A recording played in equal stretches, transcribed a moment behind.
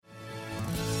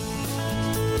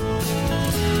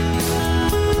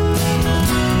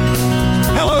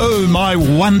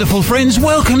my wonderful friends.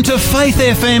 Welcome to Faith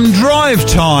FM Drive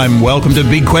Time. Welcome to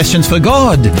Big Questions for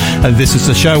God. This is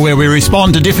the show where we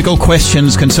respond to difficult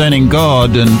questions concerning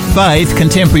God and faith,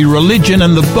 contemporary religion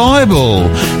and the Bible.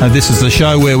 This is the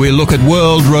show where we look at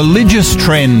world religious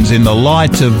trends in the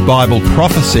light of Bible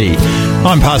prophecy.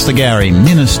 I'm Pastor Gary,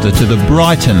 minister to the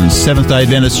Brighton Seventh-day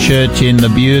Adventist Church in the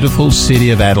beautiful city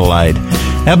of Adelaide.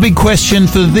 Our big question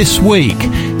for this week: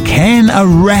 can a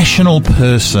rational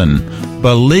person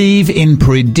believe in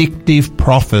predictive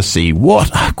prophecy?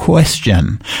 What a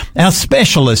question. Our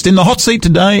specialist in the hot seat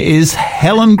today is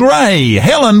Helen Gray.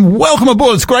 Helen, welcome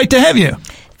aboard. It's great to have you.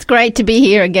 It's great to be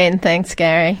here again. Thanks,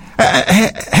 Gary.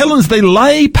 Helen's the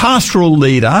lay pastoral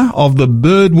leader of the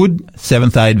Birdwood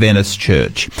Seventh-day Adventist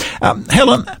Church.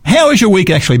 Helen, how has your week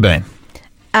actually been?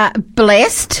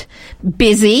 Blessed,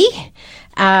 busy.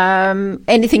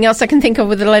 Anything else I can think of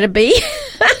with the letter B?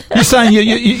 You're saying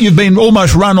you've been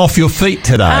almost run off your feet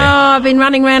today. Oh, I've been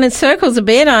running around in circles a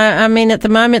bit. I mean, at the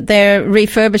moment they're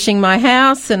refurbishing my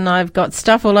house and I've got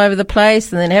stuff all over the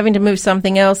place and then having to move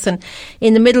something else. And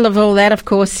in the middle of all that, of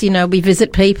course, we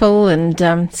visit people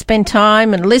and spend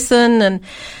time and listen and...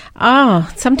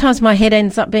 sometimes my head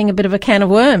ends up being a bit of a can of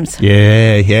worms.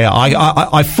 Yeah.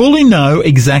 I fully know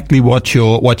exactly what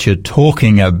you're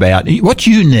talking about. What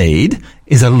you need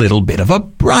is a little bit of a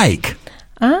break.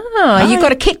 You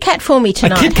got a Kit Kat for me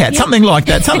tonight. A Kit Kat, something like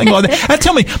that.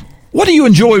 Tell me, what do you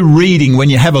enjoy reading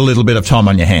when you have a little bit of time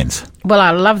on your hands? Well,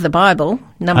 I love the Bible,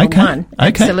 number one.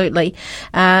 Absolutely.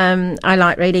 I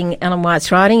like reading Ellen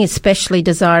White's writing, especially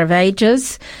Desire of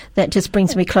Ages. That just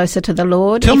brings me closer to the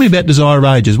Lord. Tell me about Desire of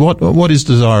Ages. What is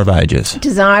Desire of Ages?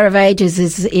 Desire of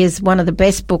Ages is one of the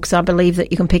best books, I believe,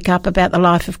 that you can pick up about the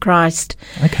life of Christ.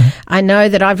 Okay. I know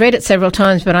that I've read it several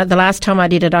times, but the last time I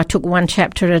did it, I took one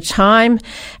chapter at a time,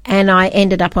 and I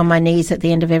ended up on my knees at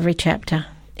the end of every chapter.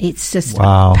 It's just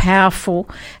a powerful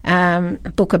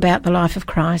book about the life of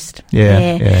Christ.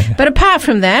 Yeah. But apart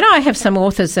from that, I have some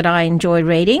authors that I enjoy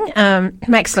reading.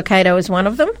 Max Lucado is one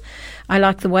of them. I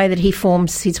like the way that he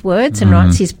forms his words and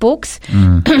writes his books.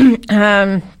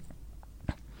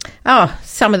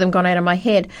 Some of them gone out of my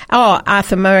head.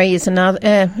 Arthur Murray is another.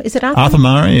 Is it Arthur? Arthur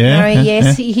Murray, yeah. Murray,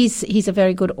 yes. Yeah. He's a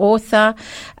very good author.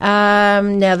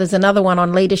 Now there's another one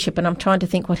on leadership, and I'm trying to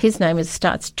think what his name is.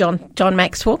 Starts John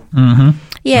Maxwell. Mm-hmm.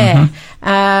 Yeah.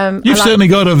 Mm-hmm. You've certainly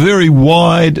got a very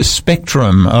wide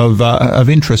spectrum of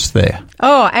interest there.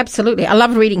 Oh, absolutely. I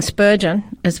love reading Spurgeon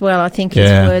as well. I think his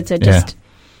words are just...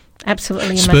 absolutely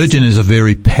amazing. Spurgeon is a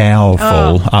very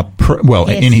powerful,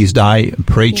 in his day,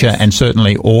 preacher and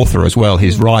certainly author as well.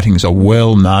 His writings are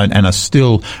well known and are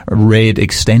still read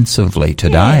extensively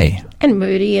today. Yeah. And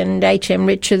Moody and H.M.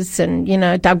 Richards and,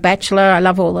 Doug Batchelor. I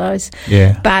love all those.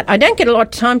 Yeah. But I don't get a lot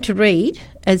of time to read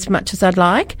as much as I'd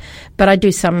like, but I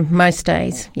do some most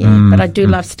days. Yeah. But I do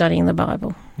love studying the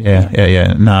Bible.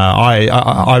 Yeah. No,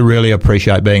 I really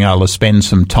appreciate being able to spend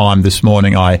some time this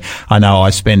morning. I know I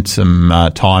spent some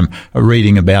time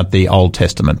reading about the Old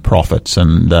Testament prophets,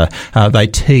 and they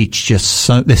teach there's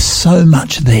so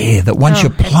much there that once you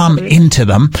plumb into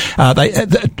them,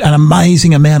 an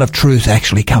amazing amount of truth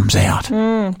actually comes out.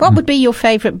 What would be your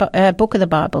favourite book of the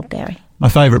Bible, Gary? My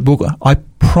favourite book, I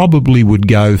probably would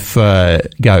go for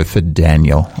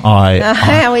Daniel.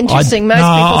 How interesting! Most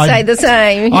people say the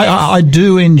same. Yes. I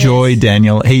do enjoy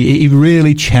Daniel. He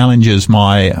really challenges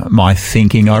my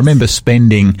thinking. I remember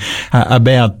spending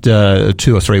about 2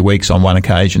 or 3 weeks on one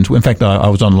occasion. In fact, I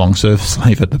was on long service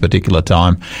leave at the particular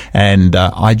time, and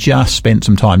I just spent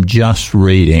some time just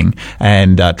reading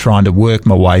and trying to work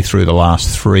my way through the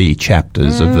last 3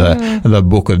 chapters of the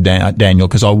book of Daniel,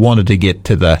 because I wanted to get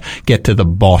to the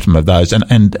bottom of those.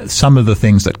 And some of the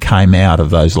things that came out of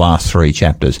those last 3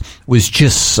 chapters was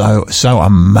just so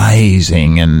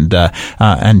amazing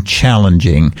and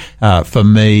challenging for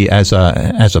me as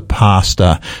a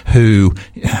pastor who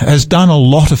has done a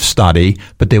lot of study,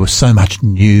 but there was so much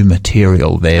new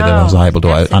material there that I was able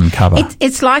to uncover.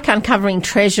 It's like uncovering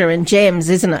treasure and gems,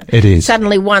 isn't it? It is.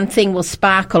 Suddenly one thing will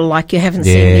sparkle like you haven't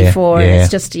seen before. And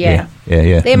it's just,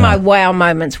 They're my wow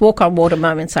moments, walk on water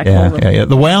moments, I call them. Yeah.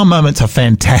 The wow moments are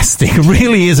fantastic. It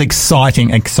really is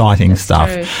exciting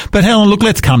stuff. True. But Helen, look,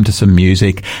 let's come to some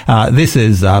music. This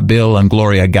is Bill and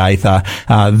Gloria Gaither.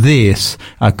 This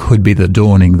could be the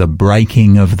dawning, the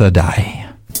breaking of the day.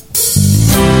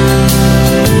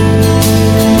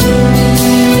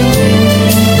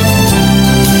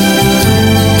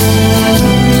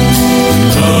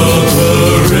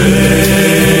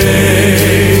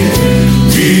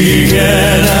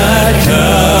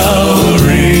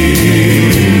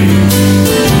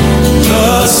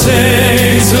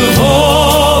 Saints of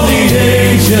all the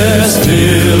ages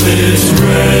fill its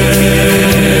rain.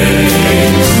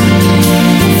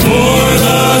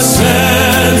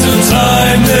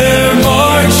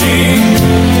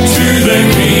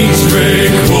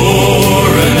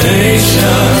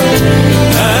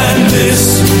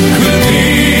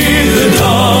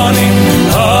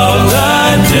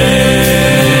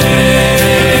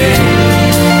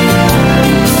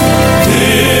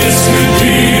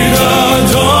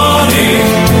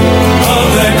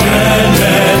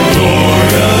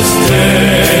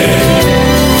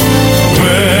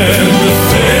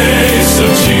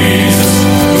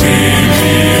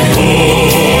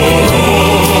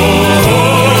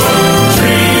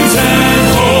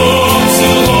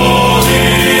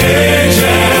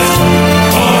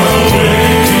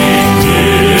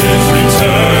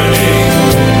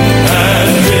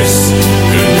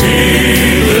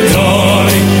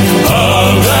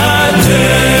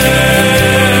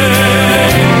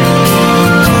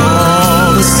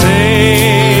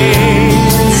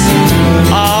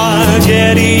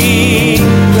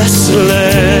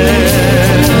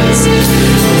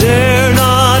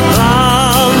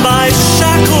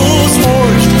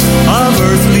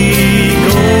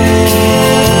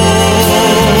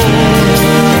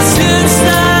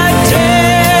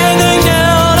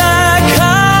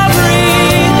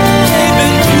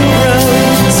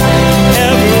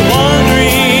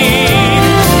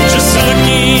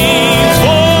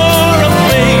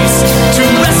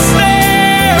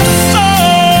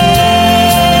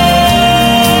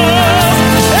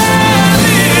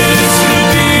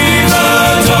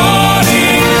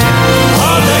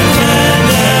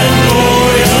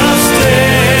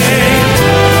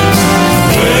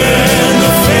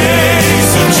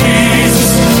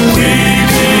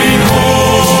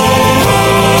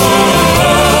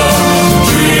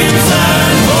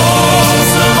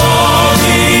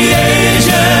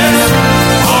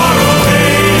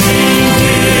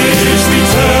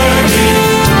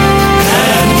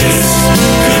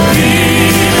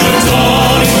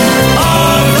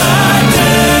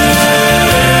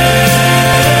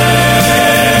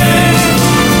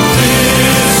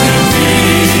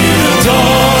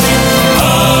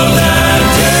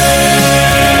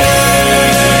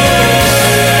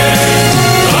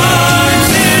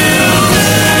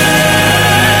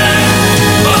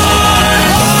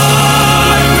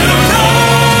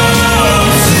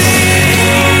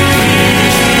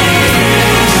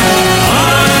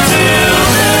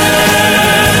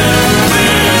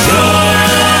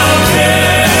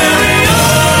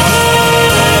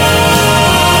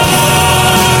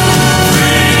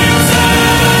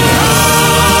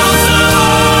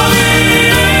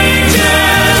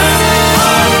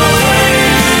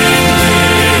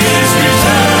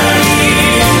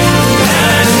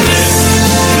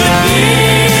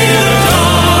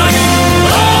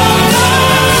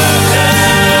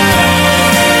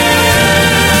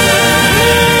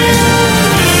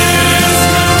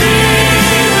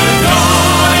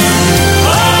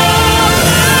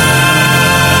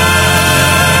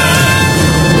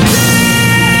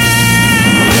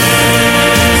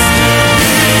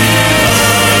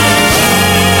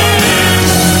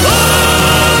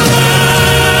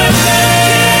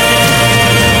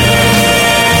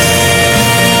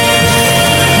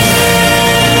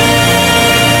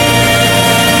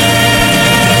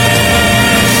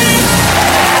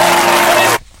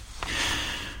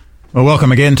 Well,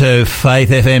 welcome again to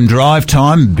Faith FM Drive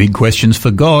Time, Big Questions for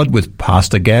God with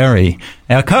Pastor Gary.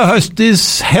 Our co-host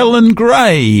is Helen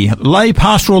Gray, lay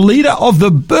pastoral leader of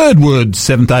the Birdwood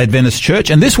Seventh-day Adventist Church.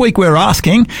 And this week we're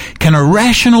asking, can a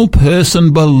rational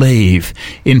person believe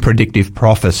in predictive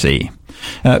prophecy?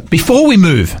 Before we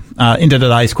move into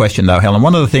today's question, though, Helen,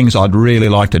 one of the things I'd really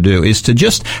like to do is to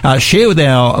just share with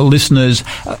our listeners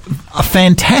a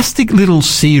fantastic little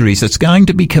series that's going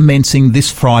to be commencing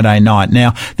this Friday night.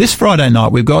 Now, this Friday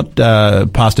night, we've got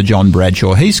Pastor John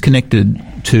Bradshaw. He's connected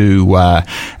to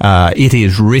It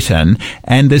Is Written,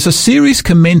 and there's a series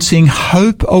commencing,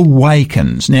 Hope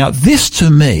Awakens. Now, this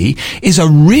to me is a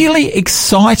really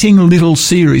exciting little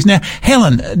series. Now,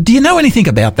 Helen, do you know anything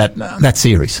about that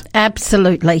series?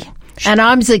 Absolutely. And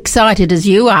I'm as excited as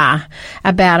you are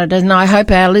about it, and I hope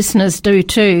our listeners do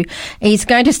too. He's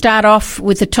going to start off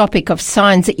with the topic of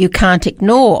signs that you can't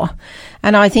ignore.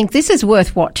 And I think this is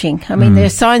worth watching. I mean, there are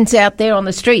signs out there on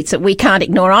the streets that we can't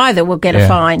ignore either. We'll get a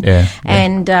fine.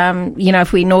 And,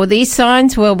 if we ignore these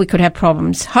signs, well, we could have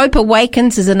problems. Hope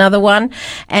Awakens is another one.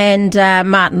 And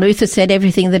Martin Luther said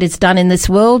everything that is done in this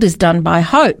world is done by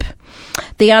hope.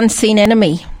 The unseen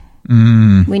enemy.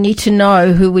 We need to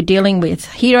know who we're dealing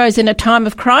with. Heroes in a time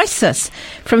of crisis,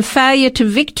 from failure to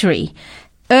victory,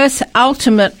 Earth's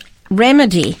ultimate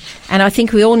remedy. And I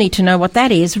think we all need to know what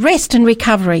that is. Rest and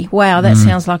recovery. Wow, that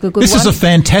sounds like a good one. This is a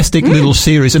fantastic little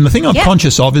series. And the thing I'm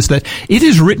conscious of is that It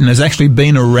Is Written has actually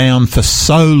been around for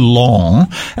so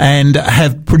long and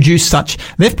they've produced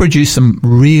some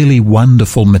really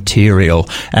wonderful material.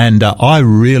 And I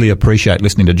really appreciate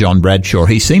listening to John Bradshaw.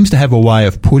 He seems to have a way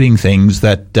of putting things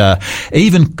that,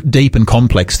 even deep and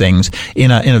complex things,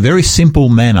 in a very simple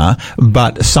manner,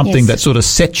 but something that sort of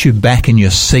sets you back in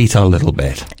your seat a little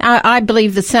bit. I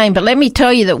believe the same, but let me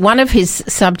tell you that one of his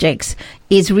subjects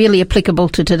is really applicable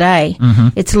to today.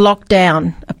 It's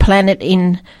lockdown, a planet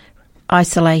in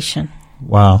isolation.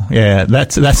 Wow, yeah,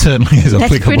 that certainly is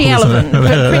applicable.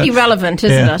 That's pretty relevant,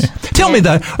 isn't it? Tell me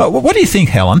though, what do you think,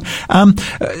 Helen?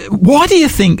 Why do you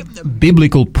think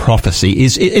biblical prophecy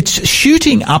it's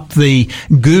shooting up the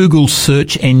Google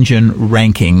search engine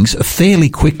rankings fairly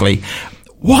quickly?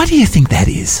 Why do you think that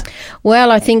is?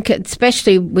 Well, I think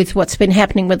especially with what's been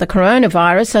happening with the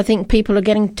coronavirus, I think people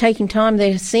are taking time.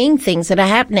 They're seeing things that are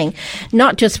happening,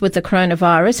 not just with the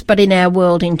coronavirus, but in our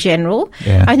world in general.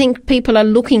 Yeah. I think people are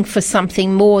looking for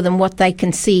something more than what they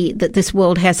can see that this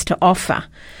world has to offer.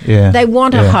 Yeah. They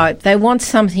want a hope. They want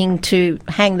something to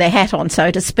hang their hat on, so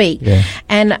to speak. Yeah.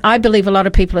 And I believe a lot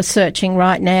of people are searching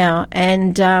right now.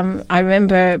 And I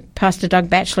remember Pastor Doug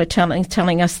Batchelor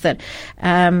telling us that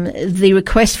the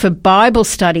request for Bible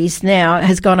studies now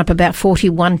has gone up about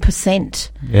 41%.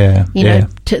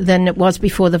 Than it was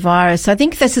before the virus. I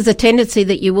think this is a tendency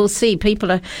that you will see. People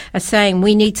are saying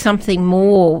we need something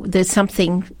more. There's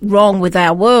something wrong with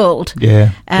our world.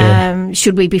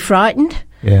 Should we be frightened?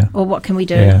 Or what can we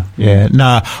do?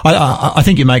 No, I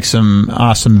think you make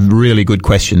some really good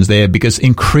questions there, because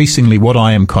increasingly what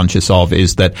I am conscious of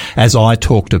is that as I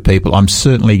talk to people, I'm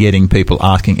certainly getting people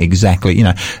asking exactly,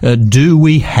 do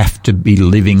we have to be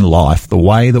living life the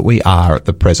way that we are at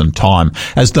the present time,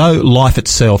 as though life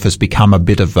itself has become a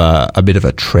bit of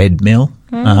a treadmill?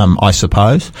 I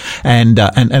suppose, and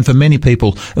for many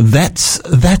people, that's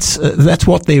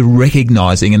what they're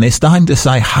recognising, and they're starting to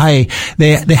say, "Hey,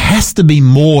 there has to be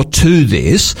more to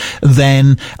this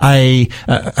than a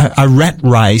rat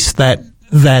race that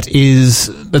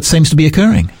seems to be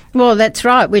occurring." Well, that's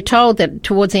right. We're told that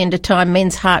towards the end of time,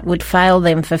 men's heart would fail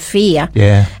them for fear.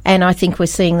 And I think we're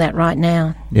seeing that right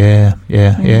now.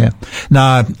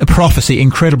 No, prophecy,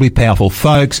 incredibly powerful.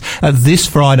 Folks, this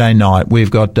Friday night,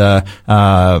 we've got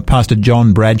Pastor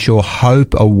John Bradshaw,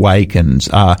 Hope Awakens.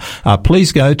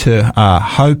 Please go to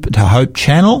Hope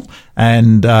Channel,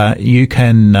 and you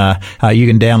can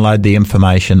download the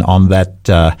information on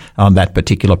that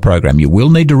particular program. You will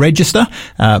need to register,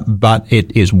 but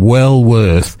it is well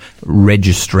worth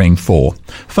registering for.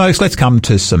 Folks, let's come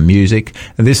to some music.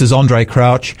 This is Andre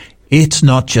Crouch. It's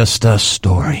Not Just a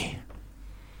Story.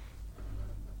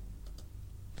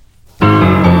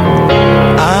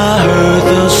 I heard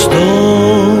the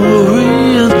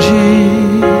story of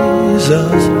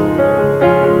Jesus,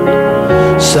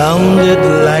 sounded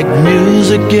like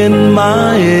music in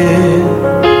my ear.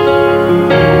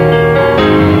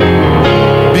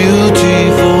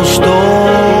 Beautiful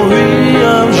story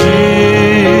of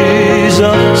Jesus,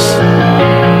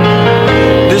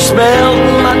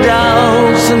 dispelled my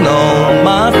doubts and all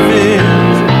my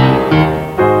fears.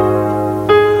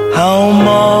 How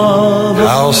marvelous,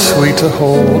 how sweet to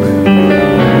hold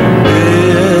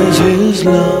is His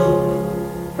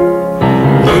love,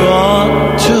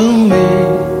 brought to me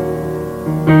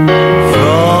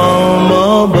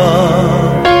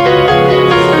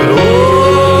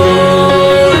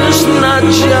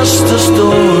just a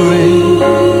story,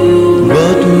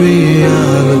 but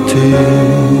reality.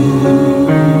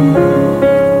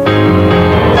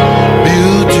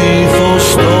 Beautiful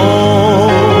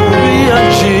story of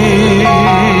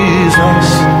Jesus.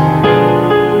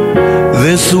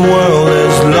 This world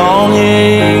is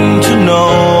longing to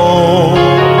know.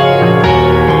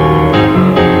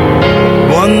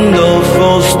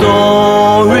 Wonderful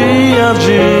story of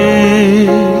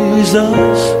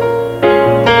Jesus.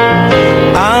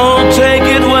 I'll take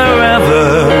it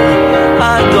wherever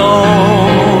I go.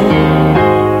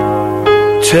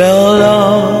 Tell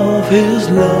of His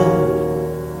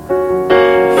love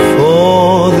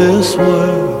for this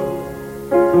world,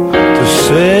 to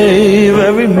save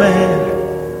every man,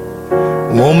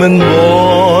 woman,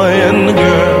 boy, and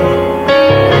girl.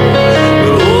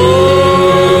 But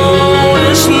oh,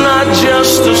 it's not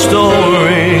just a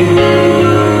story.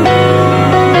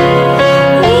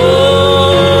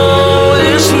 Oh,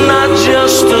 it's not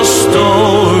just a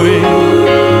story.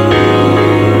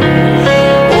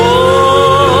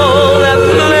 Oh, that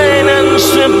plain and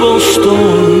simple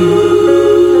story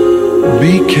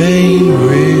became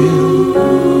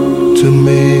real to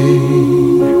me.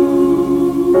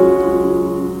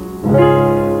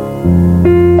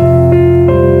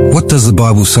 What does the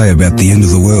Bible say about the end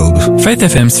of the world? Faith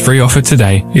FM's free offer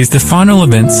today is the final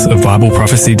events of Bible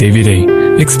Prophecy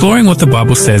DVD, exploring what the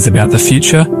Bible says about the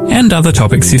future and other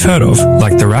topics you've heard of,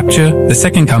 like the rapture, the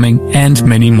second coming, and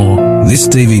many more. This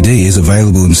DVD is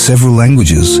available in several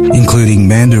languages, including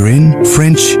Mandarin,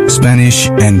 French, Spanish,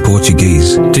 and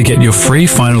Portuguese. To get your free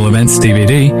final events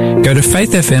DVD, go to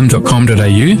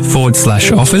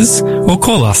faithfm.com.au/offers or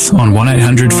call us on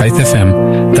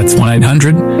 1-800-FAITH-FM. That's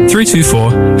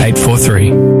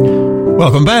 1-800-324-843.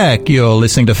 Welcome back. You're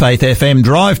listening to Faith FM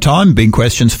Drive Time, Big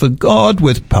Questions for God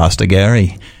with Pastor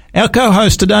Gary. Our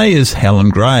co-host today is Helen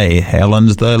Gray.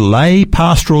 Helen's the lay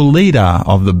pastoral leader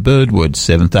of the Birdwood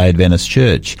Seventh-day Adventist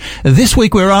Church. This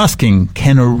week we're asking,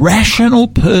 can a rational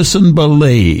person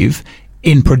believe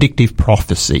in predictive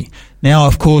prophecy? Now,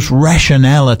 of course,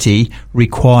 rationality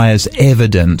requires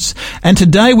evidence. And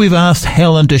today we've asked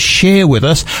Helen to share with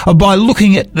us by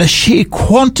looking at the sheer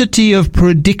quantity of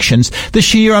predictions, the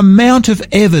sheer amount of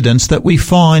evidence that we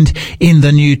find in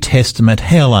the New Testament.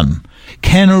 Helen,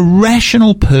 can a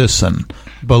rational person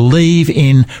believe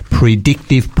in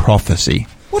predictive prophecy?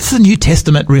 What does the New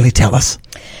Testament really tell us?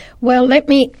 Well, let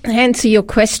me answer your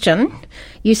question.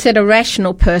 You said a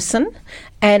rational person,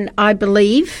 and I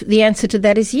believe the answer to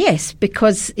that is yes,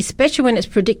 because especially when it's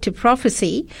predictive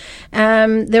prophecy,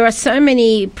 there are so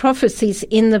many prophecies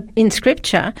in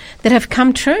Scripture that have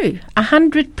come true,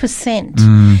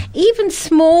 100%. Even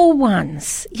small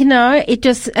ones,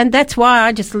 and that's why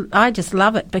I just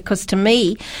love it, because to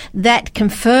me that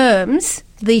confirms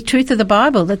the truth of the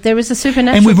Bible, that there is a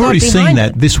supernatural. And we've already seen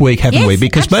that this week, haven't we?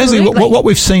 Because basically what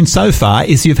we've seen so far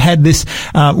is you've had this,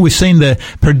 we've seen the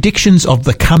predictions of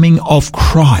the coming of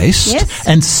Christ,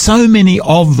 and so many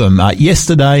of them.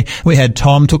 Yesterday we had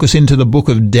Tom took us into the book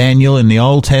of Daniel in the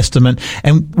Old Testament,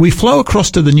 and we flow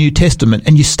across to the New Testament,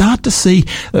 and you start to see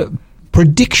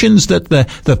predictions that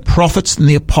the prophets and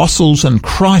the apostles and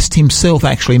Christ himself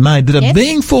actually made that are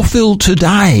being fulfilled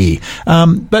today.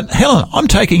 But Helen, I'm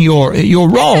taking your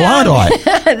role, aren't I?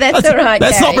 That's all right,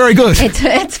 That's Gary. not very good.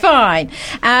 It's fine.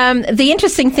 The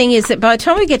interesting thing is that by the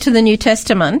time we get to the New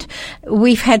Testament,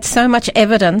 we've had so much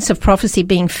evidence of prophecy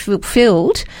being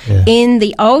fulfilled in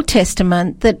the Old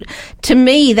Testament that, to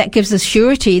me, that gives us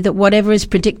surety that whatever is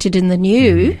predicted in the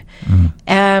New,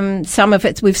 some of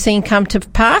it we've seen come to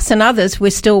pass, and others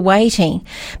we're still waiting.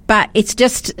 But it's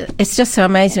just so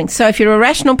amazing. So if you're a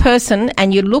rational person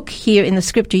and you look here in the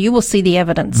Scripture, you will see the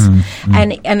evidence.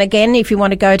 And again, if you want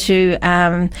to go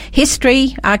to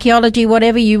history, archaeology,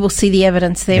 whatever, you will see the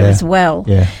evidence there as well,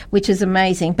 which is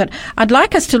amazing. But I'd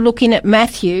like us to look in at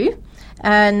Matthew,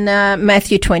 and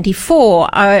Matthew 24,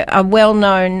 a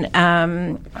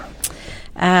well-known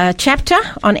chapter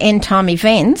on end-time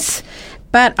events.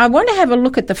 But I want to have a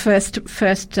look at the first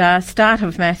start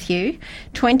of Matthew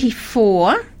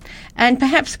 24. And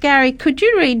perhaps, Gary, could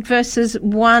you read verses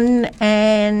 1,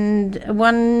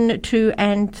 2,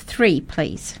 and 3,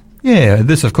 please? Yeah,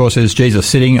 this, of course, is Jesus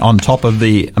sitting on top of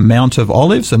the Mount of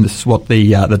Olives, and this is what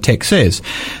the text says.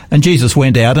 And Jesus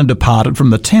went out and departed from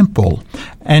the temple,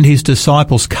 and his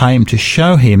disciples came to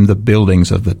show him the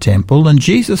buildings of the temple. And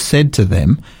Jesus said to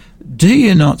them, "Do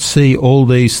you not see all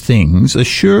these things?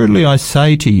 Assuredly I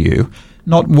say to you,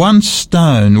 not one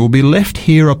stone will be left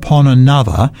here upon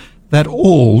another, that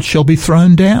all shall be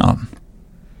thrown down."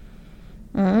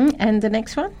 And the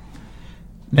next one?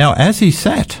 Now as he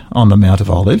sat on the Mount of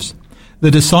Olives,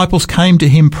 The disciples came to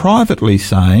him privately,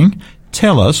 saying,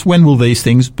 "Tell us, when will these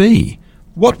things be?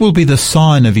 What will be the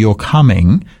sign of your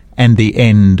coming and the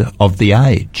end of the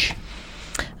age?"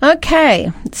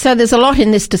 Okay, so there's a lot in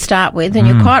this to start with, and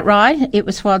you're quite right. It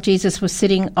was while Jesus was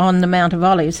sitting on the Mount of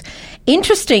Olives.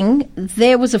 Interesting,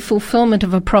 there was a fulfillment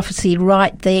of a prophecy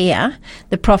right there.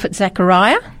 The prophet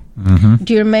Zechariah.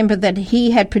 Do you remember that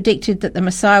he had predicted that the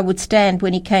Messiah would stand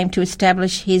when he came to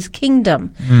establish his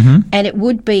kingdom? And it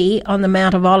would be on the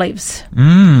Mount of Olives.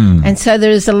 And so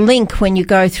there is a link when you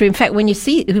go through. In fact, when you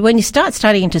start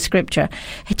studying into Scripture,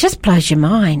 it just blows your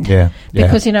mind.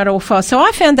 Because you know it all follows. So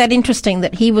I found that interesting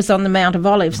that he was on the Mount of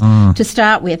Olives to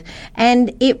start with.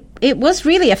 And it was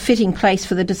really a fitting place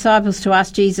for the disciples to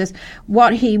ask Jesus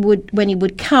when he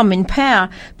would come in power.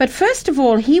 But first of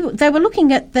all, they were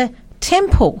looking at the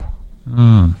temple,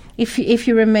 if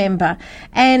you remember.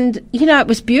 And, you know, it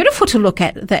was beautiful to look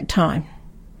at that time.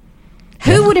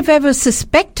 Who would have ever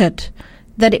suspected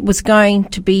that it was going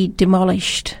to be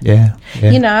demolished?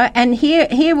 You know, and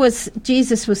here was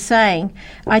Jesus was saying,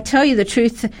 I tell you the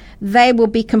truth, they will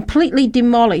be completely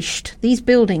demolished, these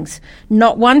buildings.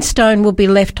 Not one stone will be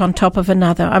left on top of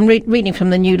another. I'm reading from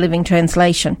the New Living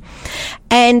Translation.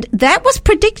 And that was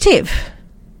predictive.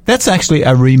 That's actually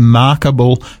a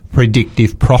remarkable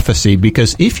predictive prophecy,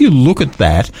 because if you look at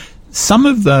that, some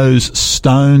of those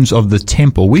stones of the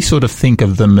temple, we sort of think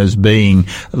of them as being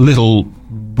little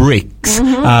bricks,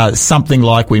 something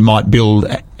like we might build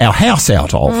our house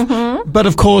out of. But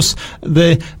of course,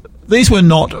 these were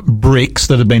not bricks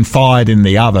that had been fired in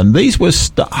the oven. These were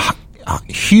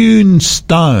hewn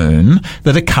stone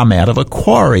that had come out of a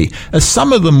quarry.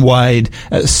 Some of them weighed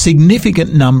a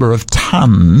significant number of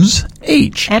tons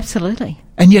each. Absolutely.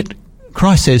 And yet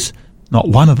Christ says not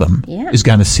one of them is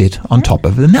going to sit on top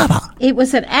of another. It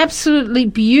was an absolutely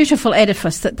beautiful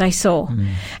edifice that they saw.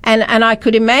 And I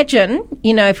could imagine,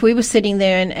 you know, if we were sitting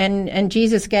there and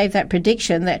Jesus gave that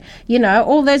prediction that, you know,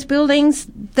 all those buildings,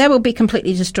 they will be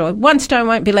completely destroyed. One stone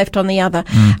won't be left on the other.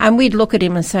 And we'd look at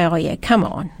him and say, oh, yeah, come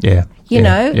on. You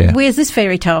know, where's this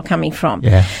fairy tale coming from?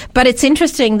 But it's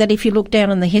interesting that if you look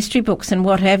down in the history books and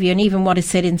what have you, and even what is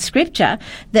said in Scripture,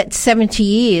 that 70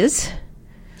 years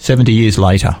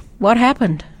later, what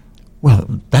happened?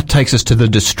 Well, that takes us to the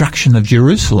destruction of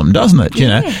Jerusalem, doesn't it? You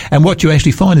know, and what you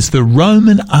actually find is the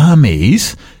Roman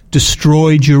armies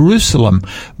destroy Jerusalem.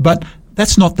 But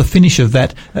that's not the finish of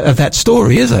that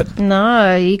story, is it?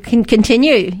 No, you can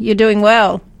continue. You're doing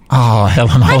well. Oh,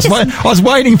 Helen, I was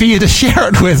waiting for you to share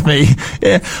it with me.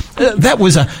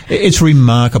 It's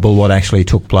remarkable what actually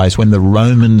took place when the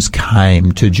Romans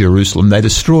came to Jerusalem. They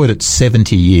destroyed it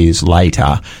 70 years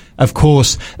later. Of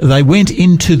course, they went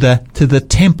into the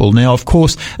temple. Now, of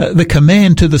course, the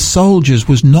command to the soldiers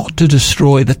was not to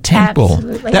destroy the temple.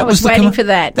 Absolutely. I was waiting for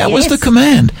that. That was the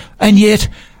command. And yet,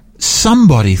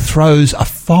 somebody throws a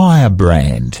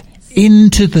firebrand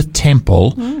into the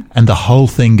temple and the whole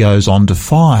thing goes on to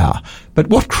fire. But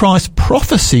what Christ's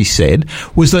prophecy said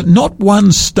was that not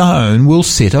one stone will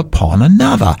sit upon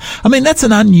another. I mean, that's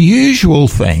an unusual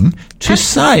thing to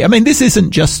say. I mean, this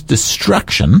isn't just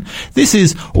destruction. This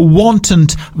is wanton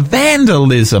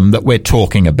vandalism that we're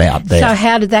talking about there. So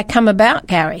how did that come about,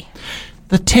 Gary?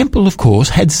 The temple, of course,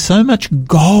 had so much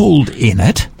gold in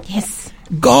it. Yes.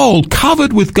 Gold,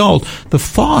 covered with gold. The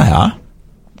fire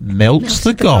melts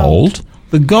the gold.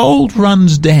 The gold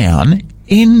runs down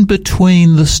in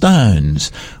between the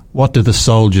stones. What do the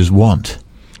soldiers want?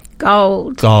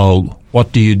 Gold. Gold.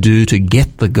 What do you do to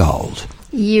get the gold?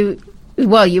 You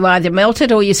either melt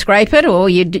it or you scrape it or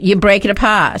you break it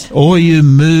apart. Or you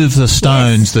move the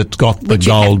stones that got the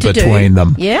gold between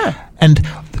them. Yeah. And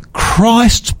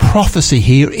Christ's prophecy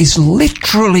here is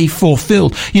literally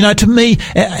fulfilled. You know, to me,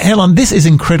 Helen, this is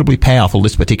incredibly powerful,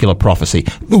 this particular prophecy.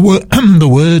 The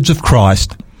words of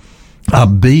Christ are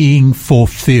being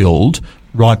fulfilled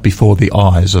right before the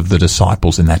eyes of the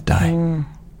disciples in that day.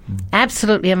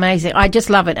 Absolutely amazing. I just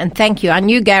love it. And thank you. I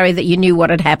knew, Gary, that you knew what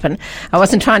had happened. I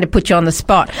wasn't trying to put you on the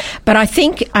spot. But I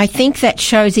think that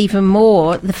shows even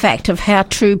more the fact of how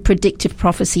true predictive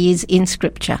prophecy is in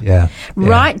Scripture.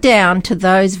 Right down to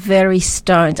those very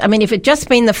stones. I mean, if it just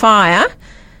been the fire,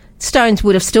 stones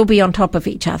would have still be on top of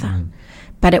each other.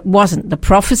 But it wasn't. The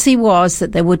prophecy was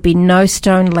that there would be no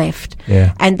stone left.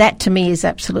 And that, to me, is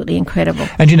absolutely incredible.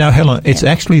 And, you know, Helen, it's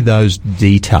actually those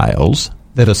details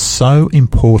that are so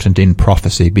important in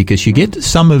prophecy, because you get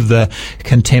some of the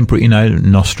contemporary, you know,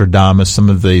 Nostradamus, some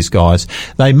of these guys,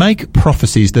 they make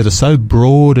prophecies that are so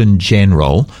broad and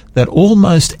general that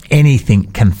almost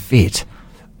anything can fit.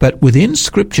 But within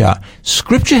Scripture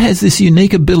has this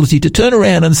unique ability to turn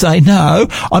around and say, no,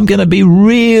 I'm going to be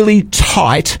really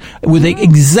tight with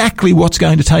exactly what's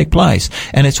going to take place.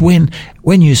 And it's when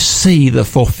you see the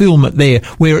fulfillment there,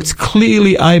 where it's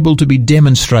clearly able to be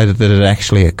demonstrated that it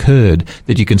actually occurred,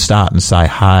 that you can start and say,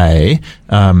 hey,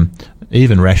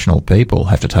 even rational people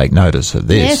have to take notice of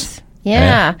this. Yes.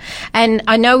 Yeah. And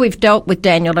I know we've dealt with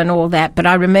Daniel and all that, but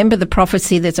I remember the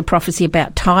prophecy. There's a prophecy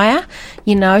about Tyre,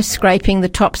 scraping the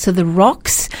tops of the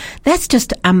rocks. That's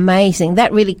just amazing.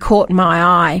 That really caught my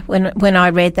eye when I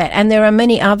read that. And there are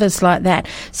many others like that.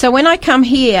 So when I come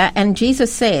here and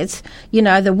Jesus says,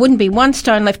 there wouldn't be one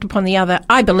stone left upon the other,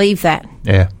 I believe that.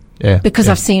 Yeah. Yeah. Because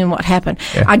I've seen what happened.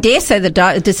 Yeah. I dare say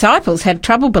the disciples had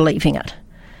trouble believing it.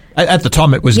 At the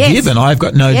time it was given, I've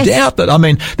got no doubt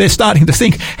that, they're starting to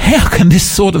think, how can this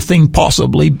sort of thing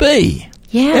possibly be?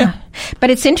 Yeah. But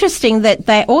it's interesting that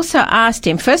they also asked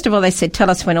him, first of all, they said, tell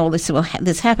us when all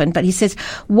this happened. But he says,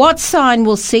 what sign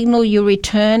will signal your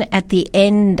return at the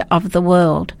end of the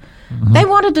world? Mm-hmm. They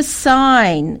wanted a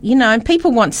sign, and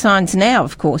people want signs now,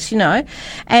 of course,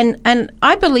 And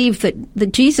I believe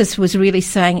that Jesus was really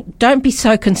saying, don't be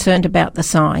so concerned about the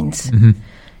signs. Mm-hmm.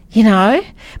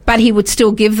 But he would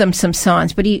still give them some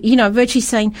signs. But he, virtually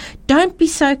saying, don't be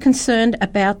so concerned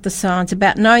about the signs,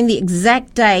 about knowing the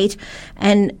exact date,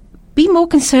 and be more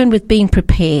concerned with being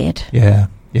prepared. Yeah.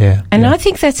 And I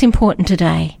think that's important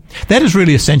today. That is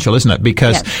really essential, isn't it?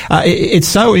 Because it's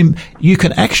so you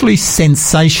can actually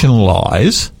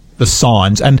sensationalise the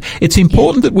signs, and it's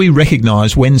important that we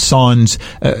recognise when signs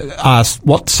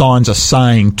what signs are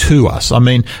saying to us. I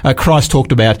mean, Christ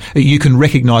talked about you can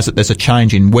recognise that there's a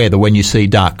change in weather when you see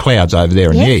dark clouds over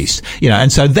there in the east.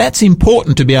 And so that's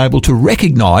important to be able to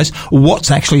recognise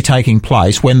what's actually taking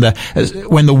place when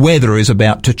the weather is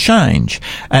about to change.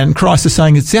 And Christ is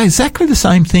saying it's exactly the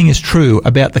same thing is true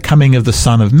about the coming of the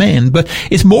Son of Man, but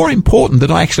it's more important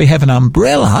that I actually have an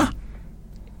umbrella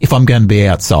if I'm going to be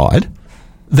outside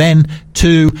than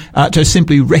to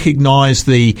simply recognise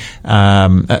the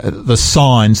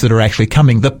signs that are actually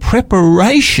coming. The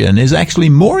preparation is actually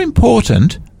more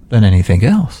important than anything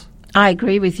else. I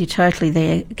agree with you totally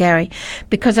there, Gary,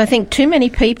 because I think too many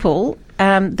people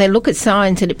they look at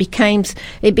signs and it becomes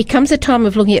a time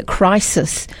of looking at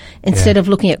crisis instead of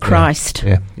looking at Christ.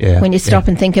 When you stop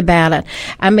and think about it,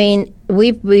 I mean,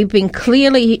 we've been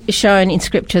clearly shown in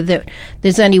Scripture that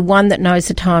there's only one that knows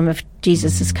the time of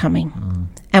Jesus is coming.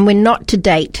 And we're not to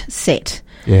date set.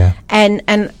 Yeah. And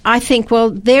I think,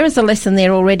 well, there is a lesson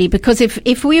there already, because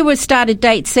if we were started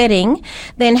date setting,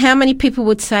 then how many people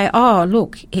would say, oh,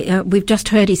 look, we've just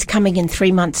heard he's coming in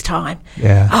 3 months' time.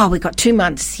 Yeah. Oh, we've got 2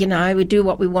 months, we do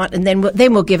what we want, and then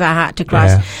we'll give our heart to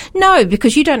Christ. Yeah. No,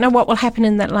 because you don't know what will happen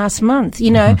in that last month.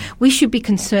 We should be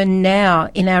concerned now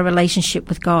in our relationship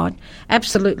with God.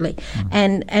 Absolutely.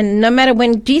 Mm. And no matter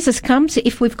when Jesus comes,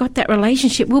 if we've got that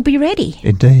relationship, we'll be ready.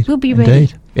 Indeed. We'll be ready.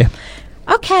 Indeed. Yeah.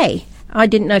 Okay. I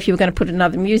didn't know if you were going to put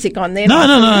another music on there.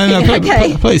 No.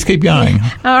 Okay. Please keep going.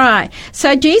 All right.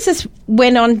 So Jesus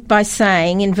went on by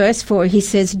saying in verse 4, he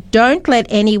says, don't let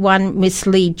anyone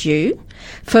mislead you,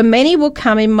 for many will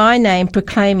come in my name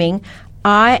proclaiming,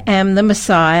 I am the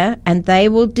Messiah, and they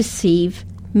will deceive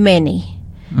many.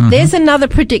 Mm-hmm. There's another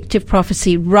predictive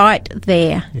prophecy right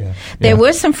there. Yeah. There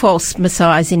were some false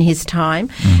messiahs in his time,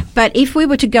 but if we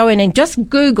were to go in and just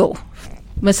Google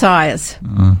messiahs,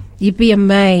 you'd be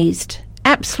amazed,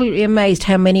 absolutely amazed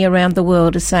how many around the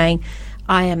world are saying,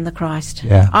 I am the Christ.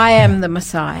 Yeah. I am the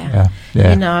Messiah.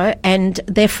 Yeah. And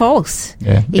they're false.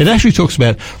 Yeah. It actually talks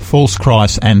about false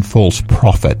Christs and false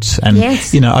prophets. And,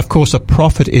 of course, a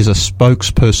prophet is a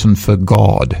spokesperson for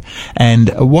God. And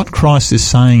what Christ is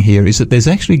saying here is that there's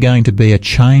actually going to be a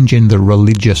change in the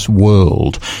religious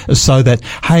world so that,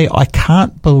 hey, I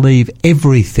can't believe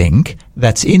everything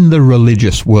that's in the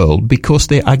religious world, because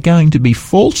there are going to be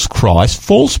false Christs,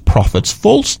 false prophets,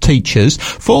 false teachers,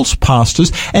 false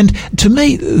pastors. And to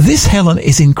me, this, Helen,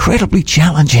 is incredibly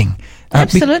challenging.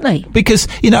 Absolutely. Because,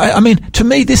 to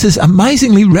me, this is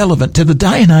amazingly relevant to the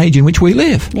day and age in which we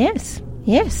live. Yes.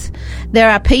 There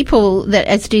are people that,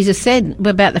 as Jesus said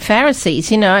about the Pharisees,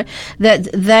 that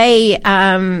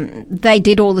they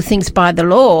did all the things by the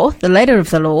law, the letter of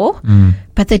the law,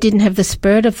 but they didn't have the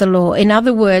spirit of the law. In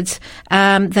other words,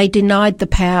 they denied the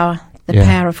power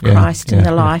of Christ in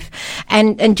the life.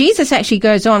 And Jesus actually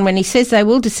goes on when he says they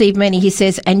will deceive many. He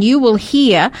says, and you will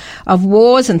hear of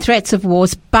wars and threats of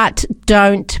wars, but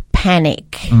don't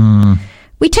panic.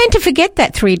 We tend to forget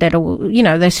that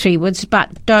those 3 words,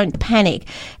 but don't panic.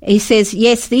 He says,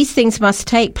 yes, these things must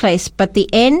take place, but the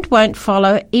end won't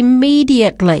follow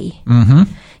immediately.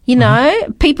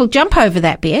 People jump over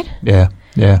that bit. Yeah.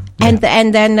 Yeah. And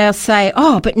then they'll say,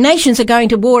 oh, but nations are going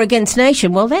to war against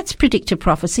nation. Well, that's predictive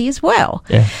prophecy as well.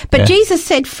 Yeah. But Jesus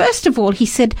said, first of all, he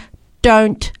said,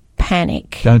 don't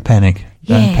panic. Don't panic.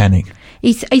 Don't panic.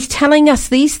 He's telling us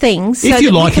these things. If you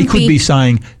like, he could be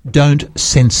saying, don't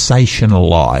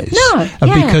sensationalise. No,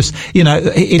 because,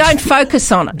 don't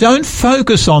focus on it. Don't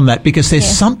focus on that, because there's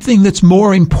something that's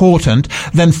more important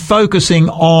than focusing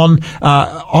on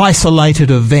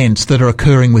isolated events that are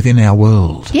occurring within our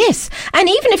world. Yes. And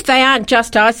even if they aren't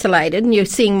just isolated and you're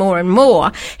seeing more and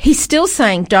more, he's still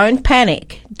saying, don't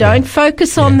panic. Don't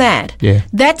focus on that. Yeah.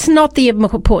 That's not the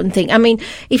important thing. I mean,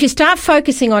 if you start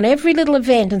focusing on every little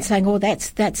event and saying, oh,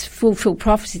 that's fulfilled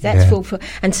prophecy, that's fulfilled,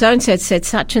 and so-and-so said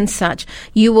such and such,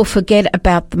 you will forget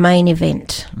about the main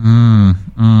event. No,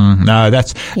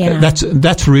 that's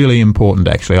really important,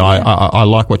 actually. I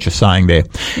like what you're saying there.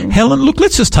 Helen, look,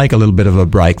 let's just take a little bit of a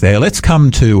break there. Let's come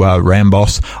to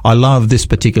Rambos. I love this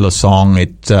particular song.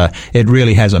 It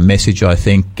really has a message, I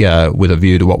think, with a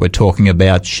view to what we're talking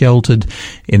about, sheltered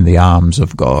in the arms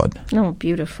of God. Oh,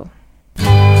 beautiful.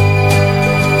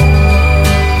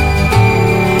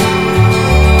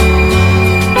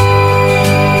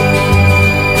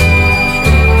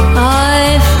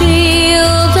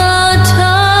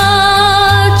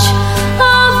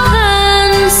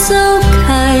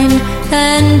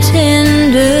 And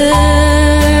tender,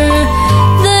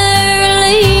 they're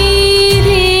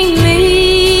leading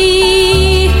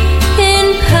me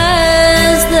in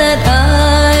paths that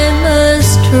I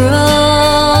must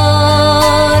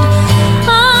trod.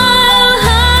 I'll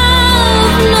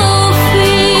have no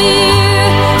fear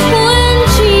when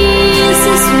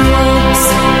Jesus walks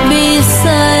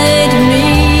beside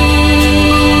me,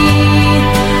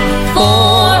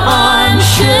 for I'm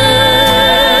sheltered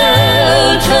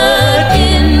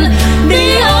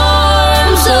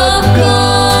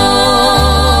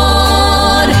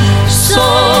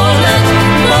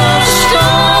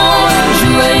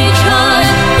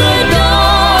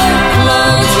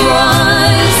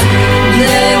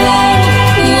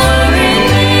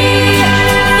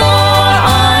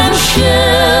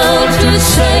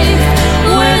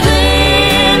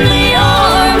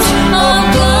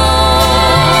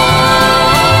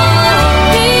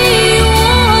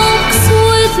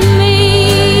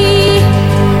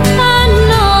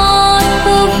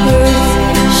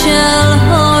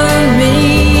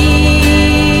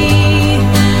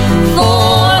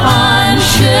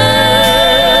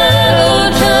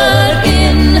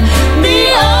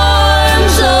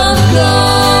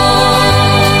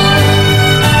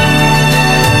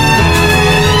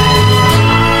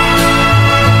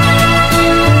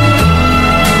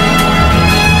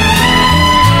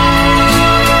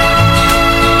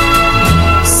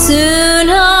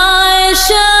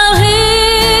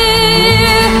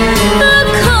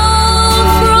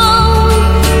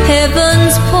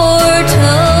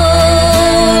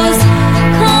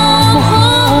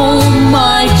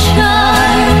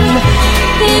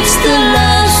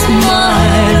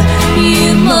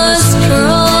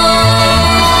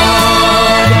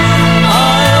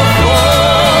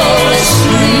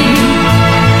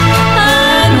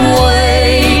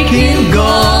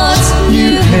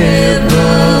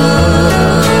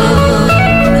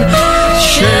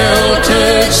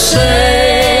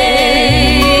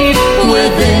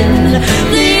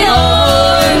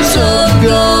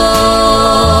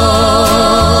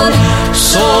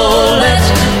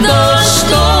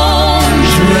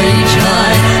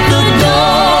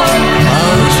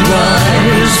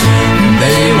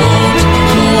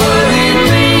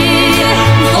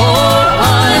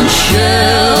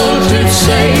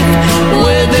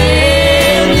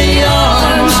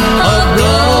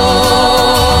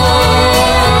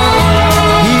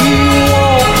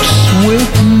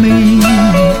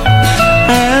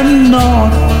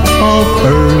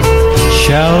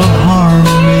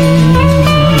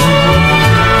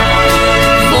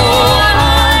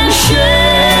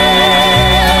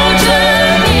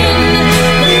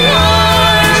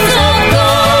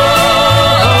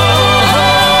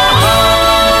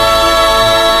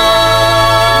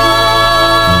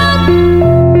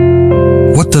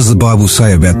the Bible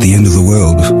say about the end of the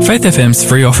world? Faith FM's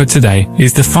free offer today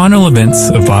is the final events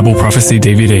of Bible Prophecy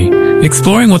DVD,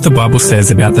 exploring what the Bible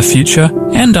says about the future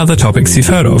and other topics you've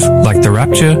heard of, like the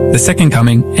rapture, the second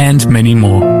coming, and many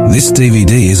more. This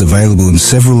DVD is available in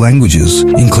several languages,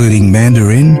 including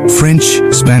Mandarin, French,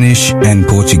 Spanish, and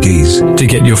Portuguese. To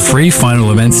get your free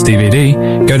final events DVD,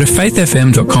 go to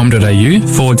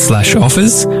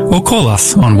faithfm.com.au/offers or call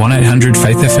us on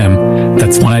 1-800-FAITH-FM.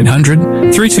 That's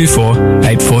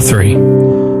 1-800-324-843.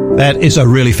 That is a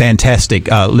really fantastic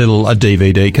little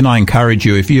DVD. Can I encourage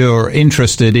you, if you're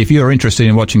interested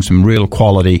in watching some real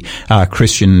quality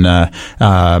Christian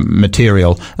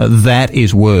material, that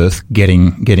is worth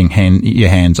getting your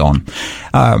hands on.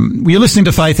 You're listening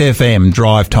to Faith FM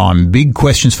Drive Time, Big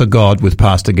Questions for God with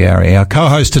Pastor Gary. Our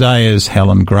co-host today is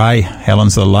Helen Gray.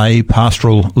 Helen's the lay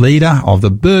pastoral leader of the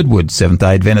Birdwood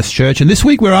Seventh-day Adventist Church, and this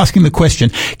week we're asking the question: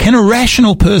 can a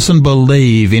rational person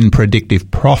believe in predictive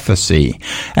prophecy?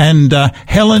 And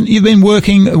Helen, you've been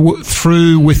working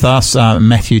through with us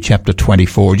Matthew chapter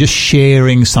 24, just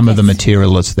sharing some of the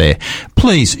material that's there.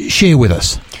 Please share with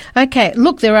us. Okay,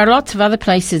 look, there are lots of other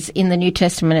places in the New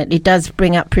Testament it does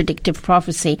bring up predictive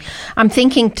prophecy. I'm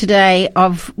thinking today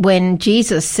of when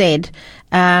Jesus said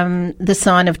the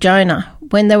sign of Jonah.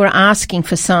 When they were asking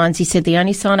for signs, he said, the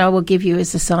only sign I will give you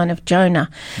is the sign of Jonah.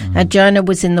 Mm-hmm. Jonah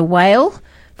was in the whale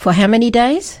for how many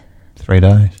days? 3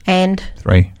 days. And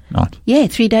 3 nights. Yeah,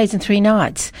 3 days and 3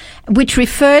 nights, which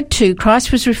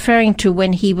Christ was referring to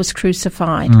when he was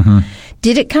crucified. Mm-hmm.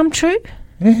 Did it come true?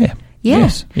 Yeah.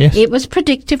 Yeah. Yes. It was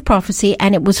predictive prophecy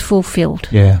and it was fulfilled.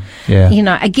 Yeah.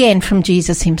 Again, from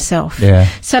Jesus himself. Yeah.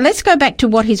 So let's go back to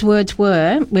what his words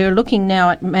were. We're looking now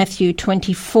at Matthew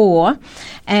 24.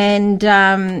 And,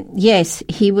 yes,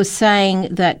 he was saying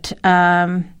that,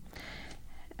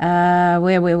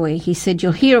 where were we? He said,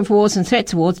 you'll hear of wars and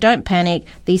threats of wars. Don't panic.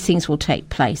 These things will take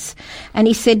place. And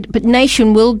he said, but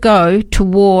nation will go to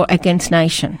war against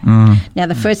nation. Now,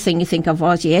 the first thing you think of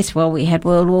was, yes, well, we had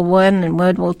World War I and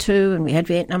World War II and we had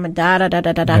Vietnam and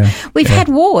da-da-da-da-da-da. Yeah. We've had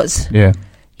wars. Yeah.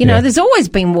 You know, there's always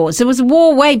been wars. There was a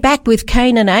war way back with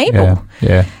Cain and Abel.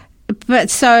 Yeah. But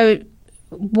so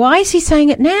why is he saying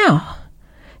it now?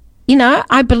 You know,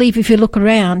 I believe if you look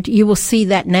around, you will see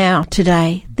that now,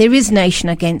 today. There is nation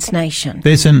against nation.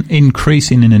 There's an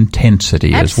increase in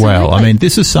intensity as well. Absolutely. I mean,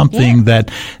 this is something that,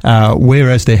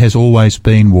 whereas there has always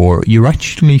been war, you're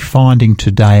actually finding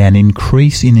today an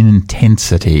increase in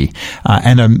intensity,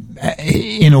 and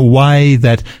in a way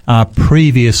that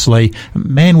previously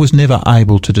man was never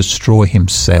able to destroy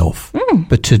himself.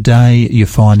 But today you're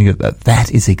finding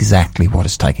that is exactly what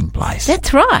is taking place.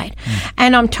 That's right.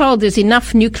 And I'm told there's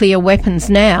enough nuclear weapons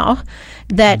now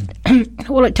that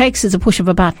all it takes is a push of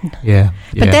a button. Yeah.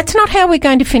 But that's not how we're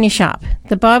going to finish up.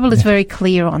 The Bible is very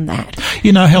clear on that.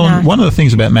 You know, Helen, one of the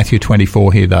things about Matthew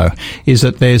 24 here, though, is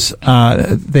that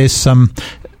there's some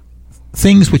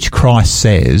things which Christ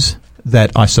says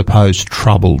that I suppose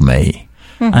trouble me.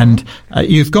 Mm-hmm. And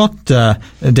you've got down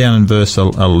in verse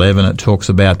 11, it talks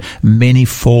about many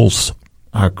false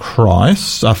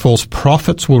false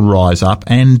prophets will rise up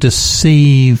and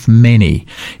deceive many.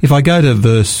 If I go to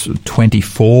verse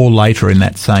 24 later in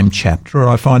that same chapter,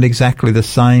 I find exactly the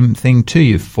same thing to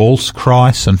you. False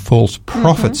Christs and false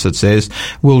prophets, it says,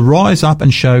 will rise up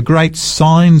and show great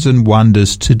signs and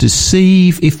wonders to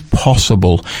deceive, if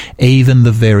possible, even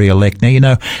the very elect. Now, you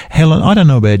know, Helen, I don't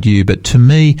know about you, but to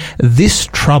me, this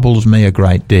troubles me a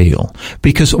great deal,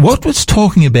 because what it's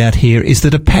talking about here is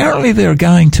that apparently there are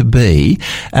going to be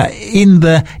in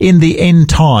the end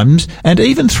times, and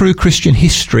even through Christian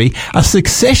history, a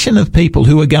succession of people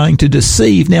who are going to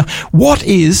deceive. Now, what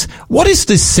is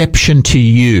deception to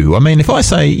you? I mean, if I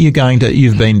say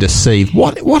you've been deceived,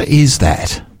 what is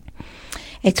that?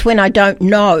 It's when I don't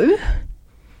know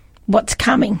what's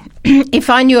coming.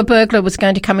 If I knew a burglar was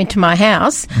going to come into my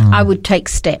house, I would take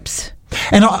steps.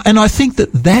 And I think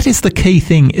that is the key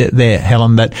thing there,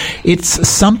 Helen, that it's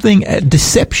something,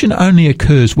 deception only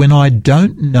occurs when I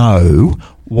don't know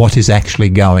what is actually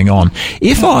going on.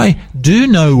 If I do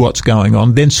know what's going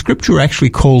on, then Scripture actually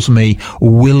calls me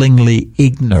willingly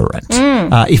ignorant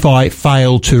if I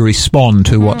fail to respond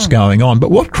to what's going on.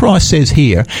 But what Christ says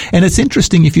here, and it's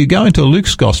interesting, if you go into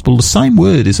Luke's Gospel, the same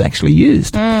word is actually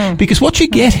used. Because what you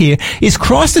get here is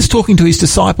Christ is talking to his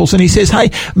disciples and he says,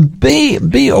 hey,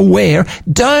 be aware,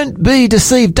 don't be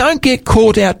deceived, don't get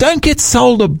caught out, don't get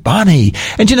sold a bunny.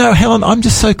 And you know, Helen, I'm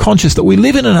just so conscious that we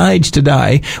live in an age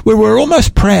today where we're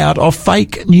almost proud of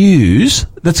fake news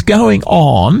that's going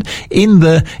on in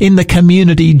the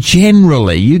community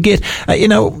generally. You get,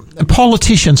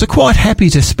 politicians are quite happy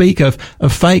to speak of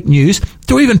fake news,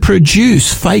 to even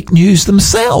produce fake news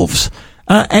themselves.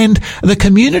 And the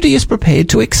community is prepared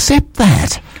to accept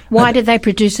that. Why did they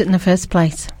produce it in the first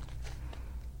place?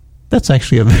 That's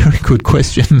actually a very good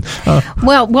question.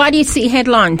 Well, why do you see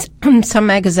headlines in some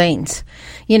magazines?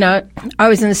 You know, I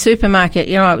was in the supermarket,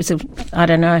 it was,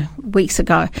 weeks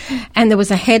ago, and there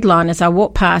was a headline as I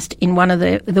walked past in one of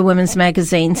the women's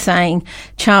magazines saying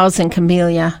Charles and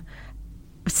Camilla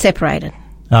separated.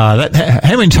 How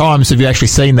many times have you actually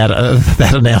seen that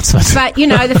announcement? But,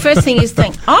 the first thing is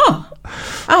think,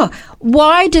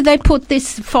 why do they put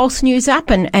this false news up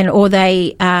or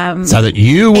they so that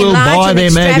you will enlarge buy and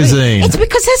their magazine? It's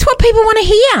because that's what people want to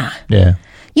hear. Yeah.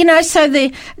 You know, so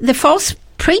the false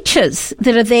preachers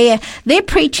that are there, they're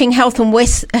preaching health and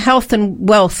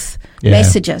wealth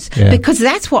messages because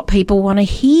that's what people want to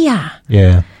hear.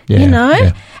 Yeah. You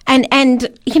know,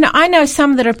 and you know, I know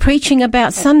some that are preaching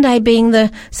about Sunday being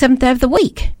the seventh day of the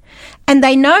week, and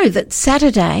they know that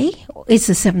Saturday is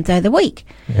the seventh day of the week.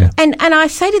 Yeah. And I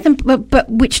say to them, but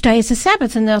which day is the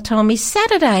Sabbath? And they'll tell me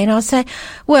Saturday, and I'll say,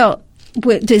 well,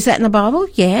 is that in the Bible?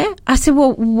 Yeah. I said,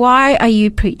 well, why are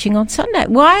you preaching on Sunday?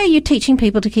 Why are you teaching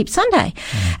people to keep Sunday?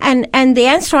 And the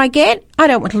answer I get, I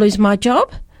don't want to lose my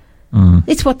job.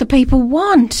 It's what the people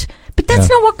want. But that's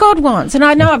not what God wants. And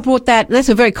I know I brought that's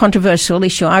a very controversial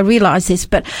issue. I realise this,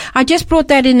 but I just brought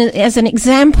that in as an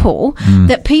example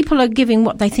that people are giving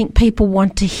what they think people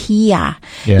want to hear.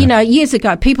 Yeah. You know, years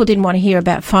ago, people didn't want to hear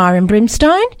about fire and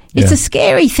brimstone. It's a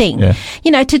scary thing. Yeah.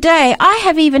 You know, today, I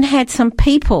have even had some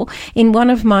people in one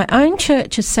of my own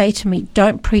churches say to me,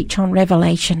 don't preach on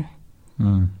Revelation.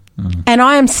 And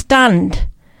I am stunned.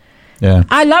 Yeah.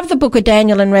 I love the book of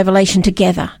Daniel and Revelation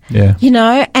together. Yeah. You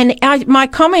know, and my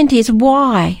comment is,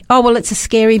 why? Oh, well, it's a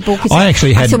scary book. I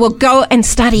said, well, go and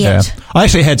study it. I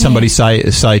actually had somebody say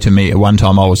to me at one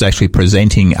time, I was actually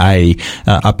presenting a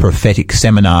prophetic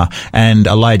seminar, and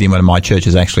a lady in one of my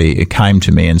churches actually came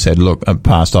to me and said, look,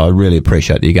 Pastor, I really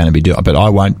appreciate that you're going to be doing it, but I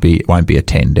won't be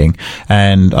attending.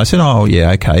 And I said, oh,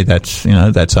 yeah, okay, that's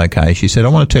okay. She said, I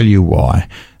want to tell you why.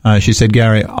 She said,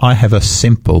 Gary, I have a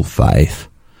simple faith.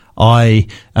 I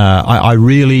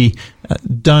really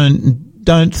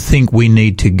don't think we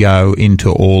need to go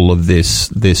into all of this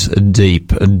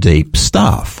deep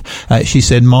stuff. She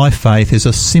said, my faith is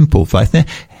a simple faith. Now,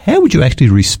 how would you actually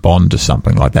respond to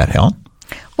something like that, Helen?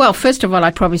 Well, first of all,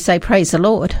 I'd probably say praise the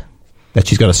Lord. That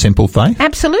she's got a simple faith?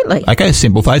 Absolutely. Okay,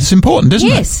 simple faith is important, isn't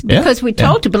it? Yes, because we're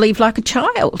told to believe like a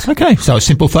child. Okay, so a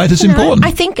simple faith is important.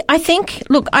 I think,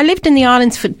 look, I lived in the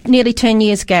islands for nearly 10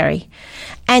 years, Gary,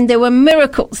 and there were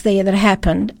miracles there that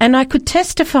happened, and I could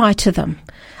testify to them.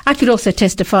 I could also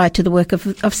testify to the work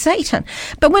of Satan.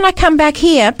 But when I come back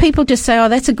here, people just say, oh,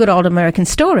 that's a good old American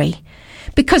story.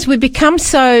 Because we've become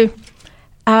so...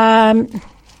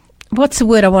 what's the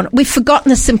word I want? We've forgotten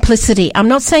the simplicity. I'm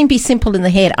not saying be simple in the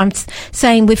head. I'm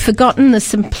saying we've forgotten the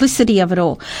simplicity of it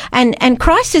all. And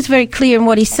Christ is very clear in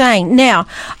what he's saying. Now,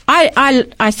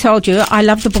 I told you, I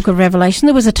love the book of Revelation.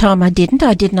 There was a time I didn't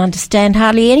understand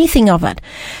hardly anything of it.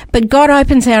 But God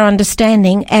opens our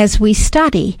understanding as we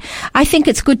study. I think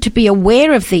it's good to be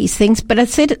aware of these things, but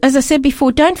as I said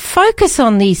before, don't focus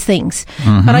on these things.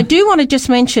 Mm-hmm. But I do want to just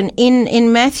mention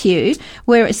in Matthew,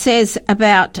 where it says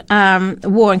about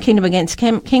war and kingdom against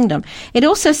kingdom, it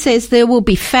also says there will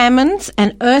be famines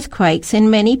and earthquakes in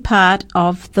many part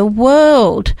of the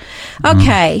world.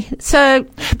 Okay, so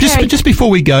just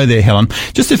before we go there, Helen,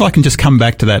 just if I can just come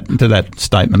back to that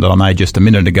statement that I made just a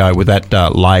minute ago with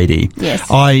that lady. Yes.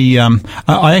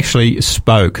 I actually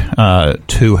spoke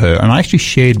to her, and I actually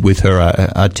shared with her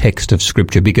a text of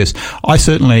scripture, because I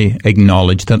certainly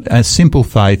acknowledge that a simple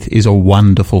faith is a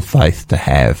wonderful faith to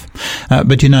have.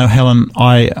 But you know, Helen,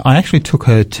 I actually took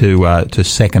her to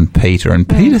 2 Peter, and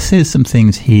Peter says some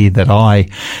things here that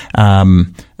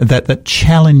that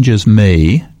challenges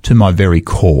me to my very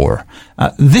core.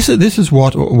 This is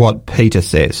what Peter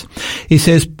says. He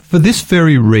says, for this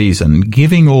very reason,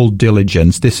 giving all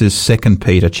diligence, this is 2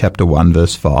 Peter chapter 1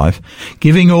 verse 5,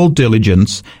 giving all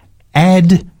diligence,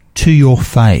 add to your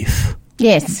faith.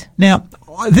 Yes. Now,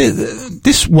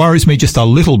 this worries me just a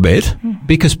little bit,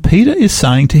 because Peter is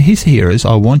saying to his hearers,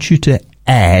 I want you to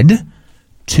add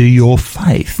to your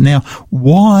faith. Now,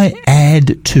 why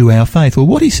add to our faith? Well,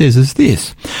 what he says is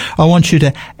this. I want you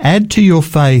to add to your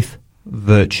faith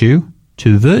virtue.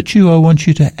 To virtue, I want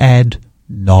you to add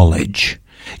knowledge.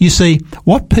 You see,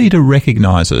 what Peter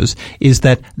recognizes is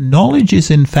that knowledge is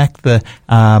in fact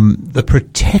the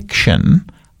protection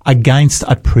against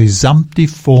a presumptive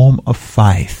form of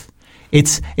faith.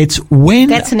 It's when...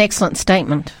 That's an excellent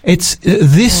statement.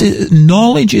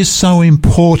 Knowledge is so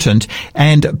important,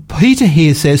 and Peter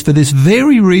here says, for this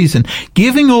very reason,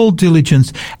 giving all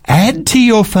diligence, add to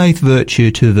your faith virtue,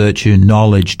 to virtue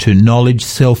knowledge, to knowledge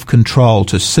self-control,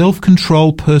 to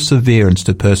self-control perseverance,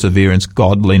 to perseverance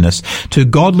godliness, to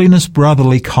godliness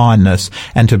brotherly kindness,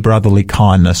 and to brotherly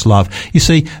kindness love. You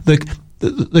see,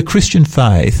 the Christian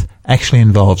faith actually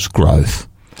involves growth.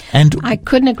 And I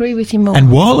couldn't agree with you more.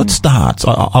 And while it starts,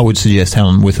 I would suggest,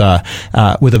 Helen, with a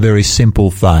very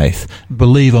simple faith,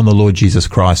 believe on the Lord Jesus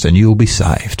Christ and you'll be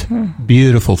saved.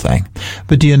 Beautiful thing.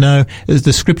 But do you know,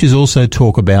 the scriptures also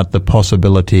talk about the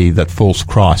possibility that false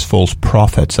Christ, false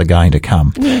prophets are going to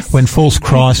come. Yes. When false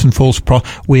Christ and false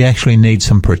we actually need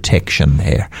some protection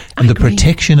there. And the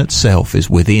protection itself is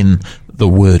within the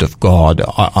Word of God,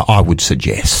 I would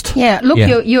suggest. Yeah, look,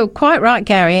 you're quite right,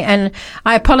 Gary, and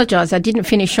I apologise. I didn't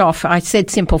finish off. I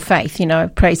said simple faith,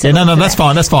 praise the Lord. No, that's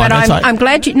fine. But I'm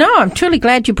glad I'm truly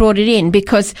glad you brought it in,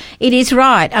 because it is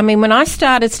right. I mean, when I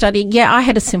started studying, I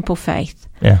had a simple faith.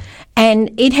 Yeah.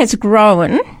 And it has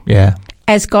grown. Yeah.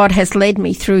 As God has led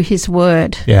me through His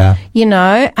Word. Yeah.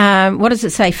 What does it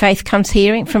say? Faith comes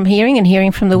from hearing, and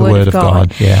hearing from the Word of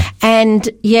God. Yeah. And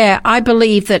I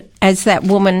believe that as that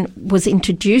woman was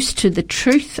introduced to the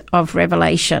truth of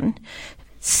Revelation,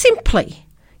 simply,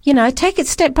 take it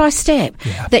step by step,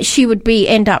 that she would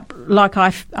end up like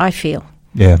I feel.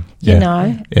 Yeah.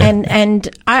 Yeah. And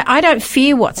I don't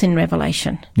fear what's in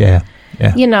Revelation. Yeah.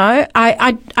 Yeah.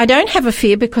 I don't have a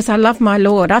fear because I love my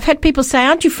Lord. I've had people say,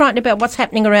 aren't you frightened about what's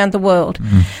happening around the world?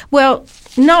 Well,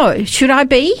 no. Should I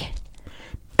be?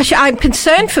 I'm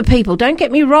concerned for people. Don't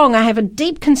get me wrong. I have a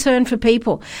deep concern for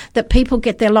people, that people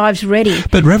get their lives ready.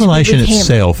 But Revelation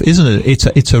itself, isn't it?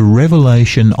 It's a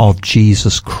revelation of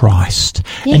Jesus Christ.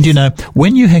 Yes. And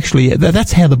when you actually,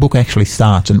 that's how the book actually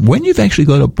starts. And when you've actually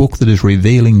got a book that is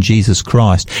revealing Jesus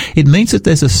Christ, it means that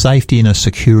there's a safety and a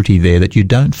security there that you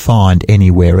don't find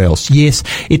anywhere else. Yes,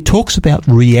 it talks about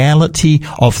reality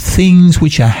of things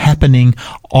which are happening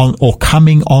on or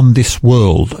coming on this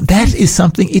world. That is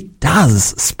something it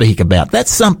does speak about.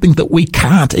 That's something that we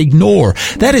can't ignore.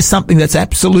 That is something that's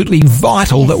absolutely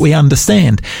vital that we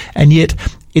understand. And yet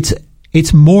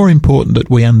it's more important that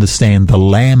we understand the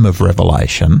Lamb of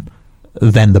Revelation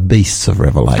than the beasts of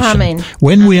Revelation. Amen.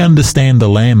 When we understand the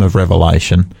Lamb of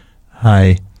Revelation,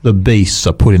 the beasts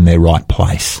are put in their right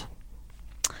place.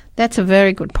 That's a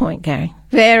very good point, Gary.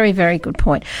 Very, very good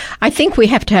point. I think we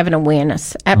have to have an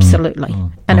awareness, absolutely,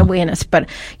 an awareness. But,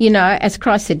 as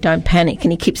Christ said, don't panic.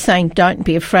 And He keeps saying, don't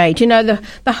be afraid. The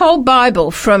whole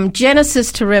Bible from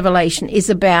Genesis to Revelation is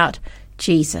about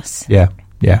Jesus. Yeah.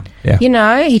 Yeah,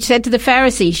 yeah. He said to the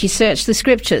Pharisees, you search the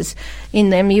scriptures.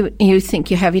 In them you think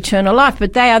you have eternal life,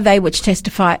 but they are they which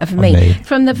testify of me.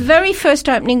 From the very first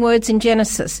opening words in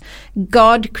Genesis,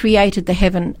 God created the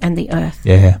heaven and the earth.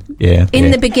 Yeah.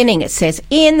 In the beginning, it says,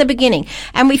 in the beginning.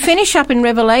 And we finish up in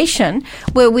Revelation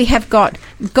where we have got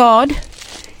God,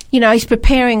 He's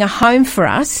preparing a home for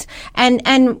us.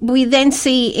 And we then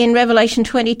see in Revelation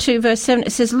 22 verse 7,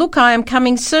 it says, look, I am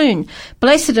coming soon.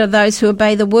 Blessed are those who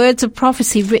obey the words of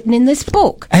prophecy written in this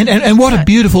book. And what a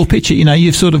beautiful picture.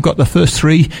 You've sort of got the first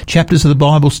 3 chapters of the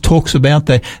Bible talks about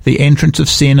the entrance of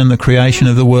sin and the creation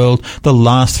of the world. The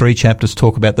last 3 chapters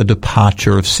talk about the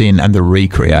departure of sin and the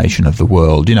recreation of the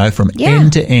world. From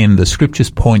end to end, the scriptures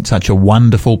point such a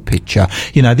wonderful picture.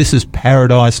 This is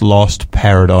paradise lost,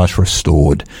 paradise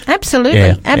restored.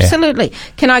 Absolutely, absolutely.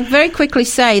 Can I very quickly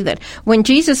say that when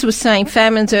Jesus was saying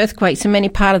famines, earthquakes in many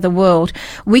parts of the world,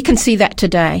 we can see that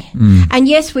today. And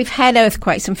yes, we've had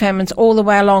earthquakes and famines all the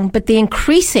way along, but they're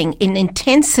increasing in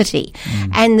intensity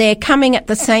and they're coming at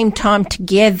the same time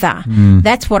together.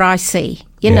 That's what I see.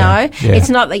 It's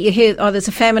not that you hear, there's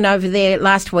a famine over there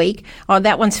last week.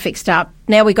 That one's fixed up.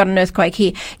 Now we've got an earthquake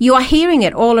here. You are hearing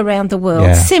it all around the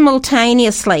world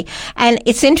simultaneously. And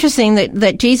it's interesting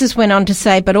that Jesus went on to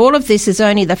say, but all of this is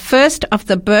only the first of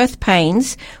the birth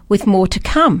pains with more to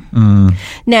come.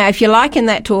 Now, if you liken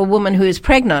that to a woman who is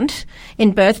pregnant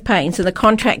in birth pains and the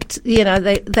contract,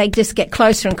 they just get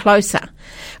closer and closer,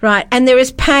 right? And there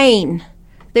is pain.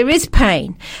 There is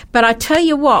pain. But I tell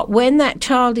you what, when that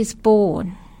child is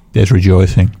born, there's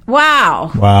rejoicing.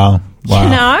 Wow.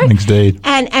 Indeed.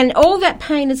 And all that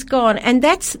pain is gone. And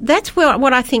that's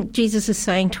what I think Jesus is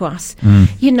saying to us.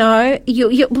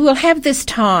 You will have this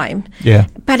time. Yeah.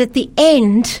 But at the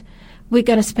end, we're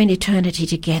going to spend eternity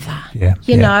together.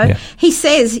 He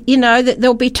says, that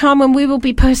there'll be time when we will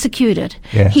be persecuted.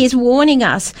 He is warning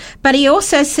us. But he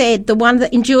also said the one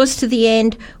that endures to the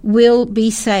end will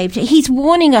be saved. He's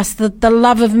warning us that the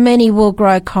love of many will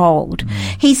grow cold.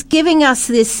 He's giving us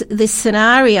this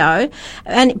scenario.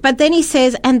 But then he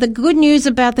says, and the good news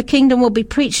about the kingdom will be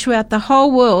preached throughout the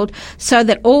whole world so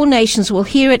that all nations will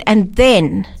hear it, and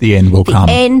then the end will come.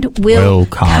 The end will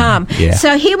come. Yeah.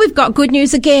 So here we've got good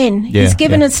news again. He's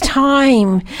given us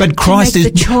time. But Christ to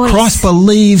make the choice. Christ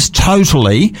believes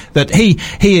totally that he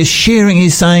is sharing.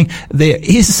 He's saying there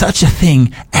is such a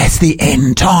thing as the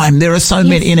end time. There are so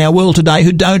many in our world today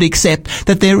who don't accept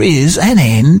that there is an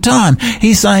end time.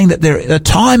 He's saying that a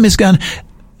time is going.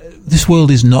 This world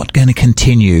is not going to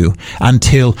continue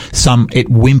until it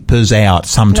whimpers out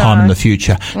sometime in the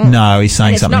future. No, he's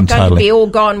saying something it's not going totally. to be all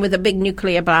gone with a big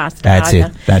nuclear blast. That's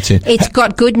either. it. It's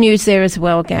got good news there as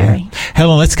well, Gary. Yeah.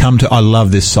 Helen, let's come to, I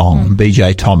love this song,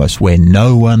 B.J. Thomas, Where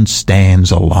No One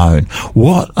Stands Alone.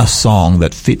 What a song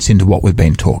that fits into what we've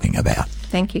been talking about.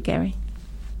 Thank you, Gary.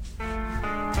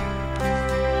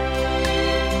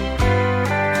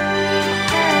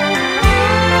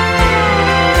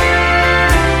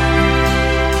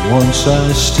 Once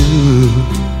I stood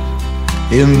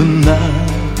in the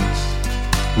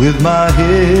night with my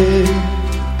head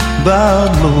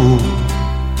bowed low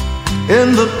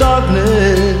in the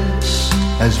darkness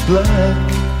as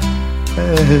black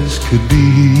as could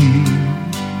be,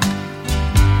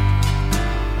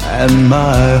 and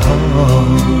my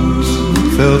heart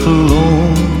felt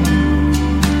alone,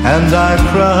 and I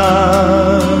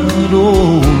cried,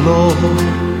 oh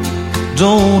Lord,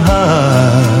 don't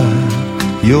hide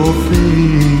your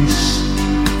face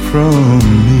from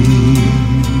me.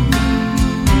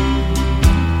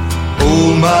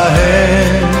 Hold my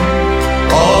hand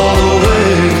all the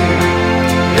way,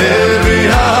 every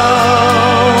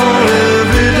hour,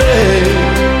 every day,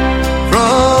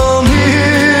 from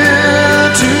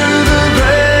here to the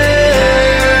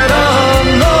great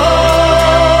unknown.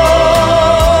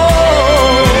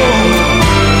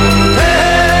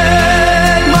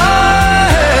 Take my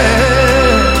hand,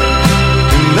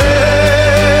 let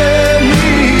me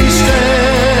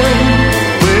stand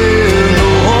where no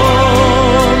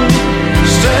one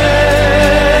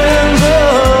stands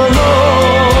alone.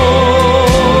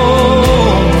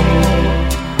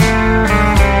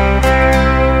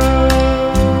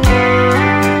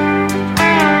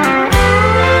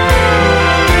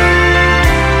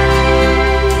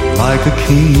 Like a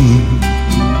king,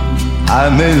 I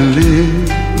may live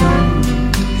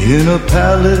in a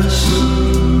palace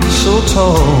so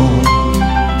tall,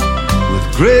 with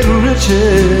great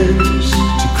riches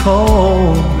to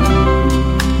call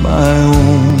my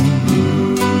own.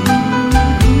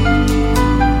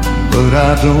 But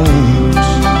I don't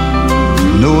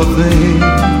know a thing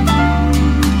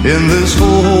in this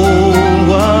whole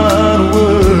wide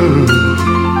world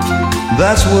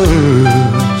that's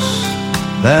worse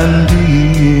than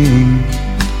being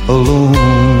alone.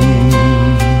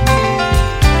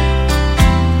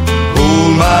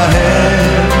 Hold my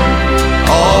hand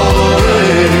all the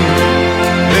way,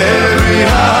 every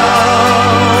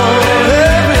hour,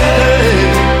 every day,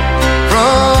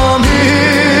 from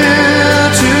here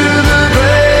to the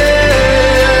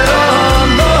great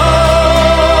unknown.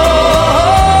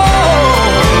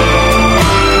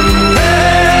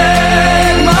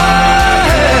 Take my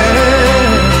hand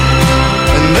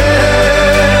and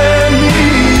let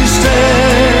me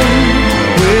stand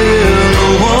where no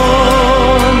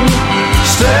one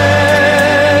stands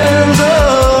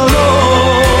alone.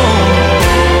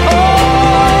 Oh,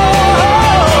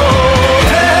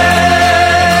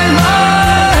 take my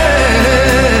hand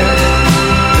and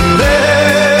let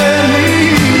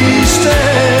me stand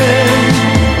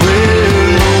where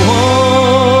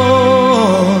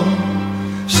no one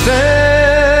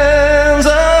stands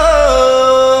alone.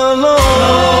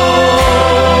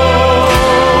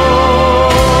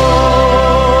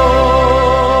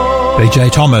 B.J.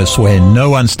 Thomas, Where No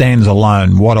One Stands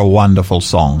Alone. What a wonderful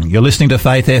song. You're listening to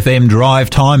Faith FM Drive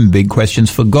Time, Big Questions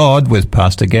for God with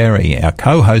Pastor Gary. Our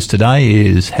co-host today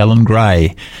is Helen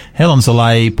Gray. Helen's the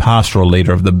lay pastoral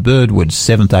leader of the Birdwood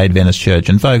Seventh-day Adventist Church.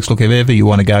 And folks, look, if ever you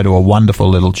want to go to a wonderful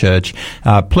little church,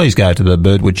 please go to the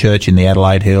Birdwood Church in the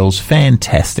Adelaide Hills.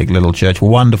 Fantastic little church.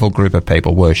 Wonderful group of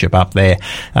people worship up there.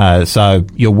 So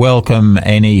you're welcome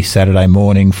any Saturday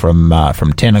morning from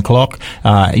 10 o'clock.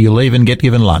 You'll even get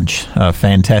given lunch. A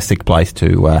fantastic place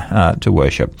to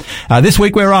worship. This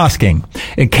week we're asking,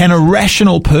 can a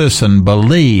rational person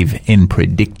believe in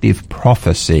predictive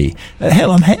prophecy?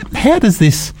 Helen, how does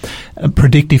this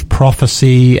predictive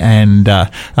prophecy and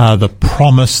the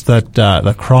promise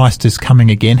that Christ is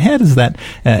coming again, how does that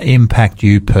impact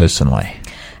you personally?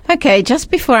 Okay, just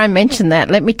before I mention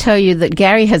that, let me tell you that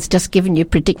Gary has just given you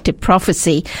predictive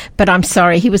prophecy, but I'm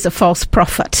sorry, he was a false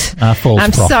prophet. False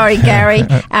prophet. Sorry, Gary.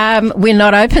 We're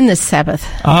not open this Sabbath.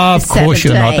 Of course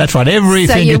you're not. That's right.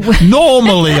 Everything.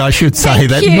 Normally, I should say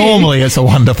that. you. Normally, it's a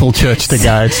wonderful church to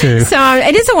go to. So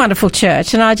it is a wonderful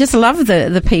church, and I just love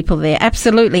the people there.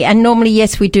 Absolutely. And normally,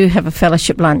 yes, we do have a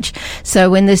fellowship lunch. So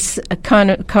when this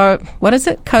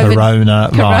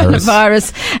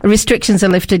coronavirus restrictions are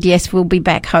lifted, yes, we'll be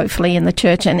back hopefully in the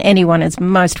church, and anyone is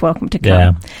most welcome to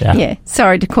come. Yeah.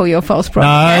 Sorry to call you a false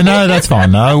prophet. No, that's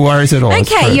fine. No worries at all.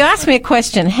 Okay, you asked me a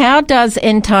question. How does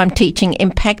end time teaching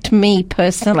impact me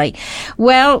personally?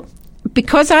 Well,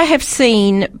 because I have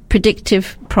seen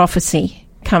predictive prophecy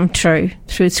come true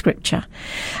through Scripture,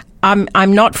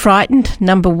 I'm not frightened,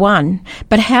 number one,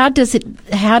 but how does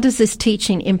this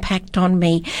teaching impact on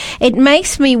me? It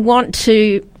makes me want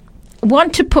to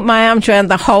put my arms around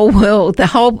the whole world,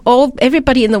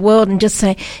 everybody in the world, and just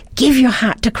say, give your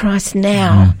heart to Christ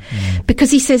now.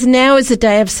 Because he says now is the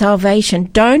day of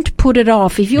salvation. Don't put it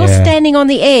off. If you're standing on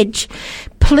the edge,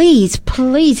 please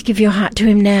give your heart to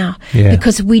him now.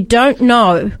 Because we don't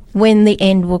know when the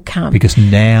end will come. Because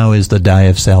now is the day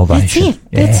of salvation.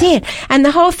 That's it. And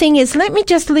the whole thing is, let me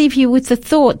just leave you with the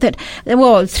thought that,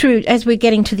 as we're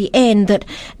getting to the end, that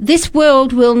this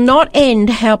world will not end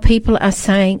how people are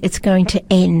saying it's going to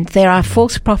end. There are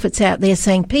false prophets out there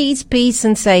saying peace, peace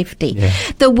and safety.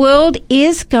 The world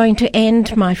is going to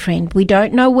end, my friend. We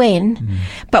don't know when,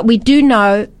 but we do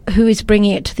know who is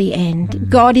bringing it to the end.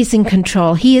 God is in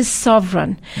control. He is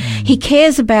sovereign. He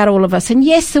cares about all of us. And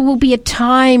yes, there will be a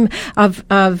time of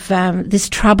this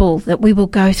trouble that we will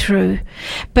go through.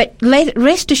 But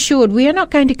rest assured, we are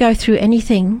not going to go through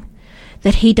anything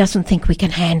that he doesn't think we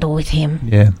can handle with him.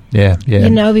 Yeah. You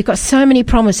know, we've got so many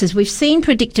promises. We've seen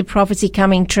predictive prophecy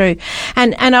coming true.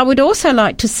 And I would also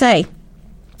like to say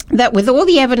that with all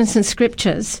the evidence in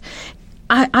Scriptures,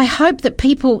 I hope that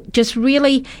people just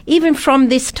really, even from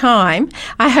this time,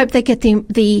 I hope they get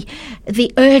the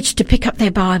urge to pick up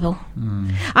their Bible.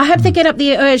 I hope they get up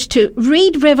the urge to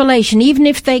read Revelation, even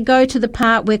if they go to the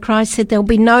part where Christ said there'll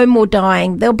be no more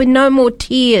dying, there'll be no more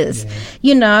tears,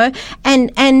 you know,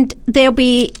 and there'll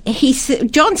be,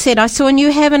 John said, I saw a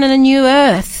new heaven and a new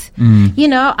earth. You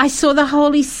know, I saw the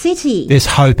holy city. There's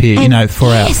hope here, you know,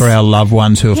 for our loved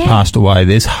ones who have passed away.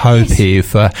 There's hope here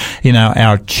for, you know,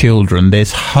 our children.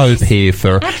 There's hope here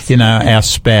for, you know, our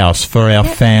spouse, for our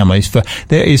families.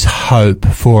 There is hope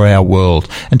for our world.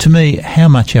 And to me, how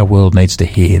much our world needs to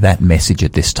hear that message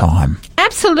at this time.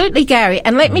 Absolutely, Gary.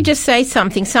 And let me just say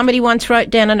something. Somebody once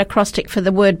wrote down an acrostic for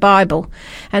the word Bible,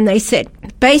 and they said,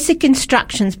 basic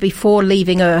instructions before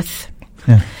leaving earth.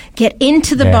 Get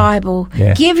into the Bible.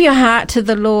 Give your heart to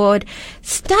the Lord.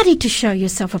 Study to show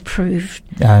yourself approved.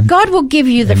 God will give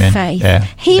you the faith.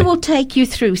 He will take you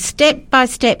through step by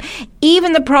step.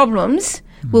 Even the problems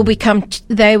will become,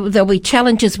 there'll be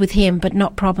challenges with him, but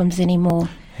not problems anymore.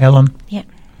 Helen,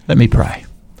 let me pray.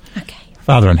 Okay.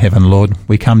 Father in heaven, Lord,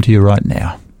 we come to you right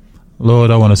now.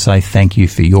 Lord, I want to say thank you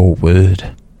for your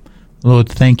word. Lord,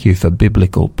 thank you for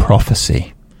biblical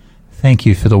prophecy. Thank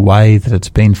you for the way that it's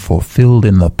been fulfilled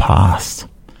in the past.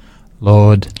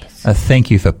 Lord, thank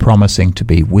you for promising to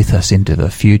be with us into the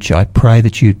future. I pray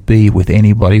that you'd be with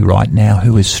anybody right now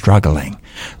who is struggling.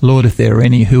 Lord, if there are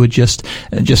any who are just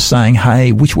saying,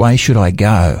 hey, which way should I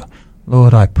go?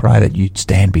 Lord, I pray that you'd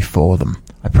stand before them.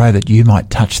 I pray that you might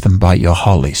touch them by your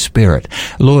Holy Spirit.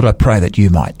 Lord, I pray that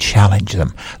you might challenge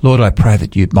them. Lord, I pray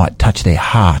that you might touch their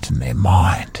heart and their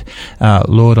mind.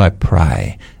 Lord, I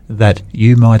pray that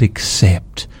you might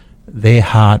accept their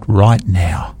heart right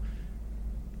now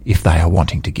if they are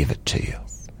wanting to give it to you.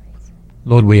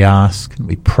 Lord, we ask and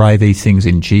we pray these things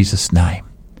in Jesus' name.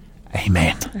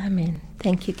 Amen. Amen.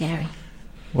 Thank you, Gary.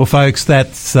 Well, folks,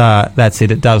 that's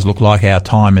it. It does look like our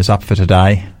time is up for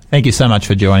today. Thank you so much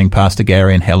for joining Pastor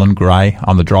Gary and Helen Gray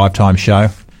on the Drive Time Show.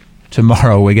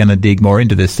 Tomorrow we're going to dig more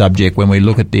into this subject when we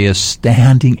look at the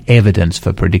astounding evidence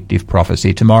for predictive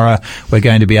prophecy. Tomorrow we're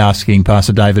going to be asking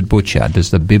Pastor David Butcher,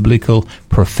 does the biblical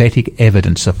prophetic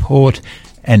evidence support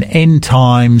an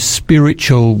end-time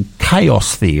spiritual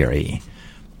chaos theory?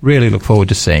 Really look forward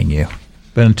to seeing you.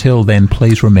 But until then,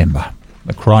 please remember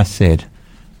that Christ said,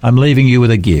 I'm leaving you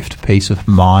with a gift, peace of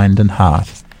mind and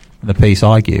heart. And the peace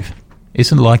I give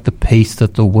isn't like the peace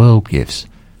that the world gives.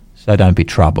 So don't be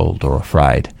troubled or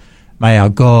afraid. May our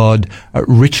God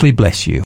richly bless you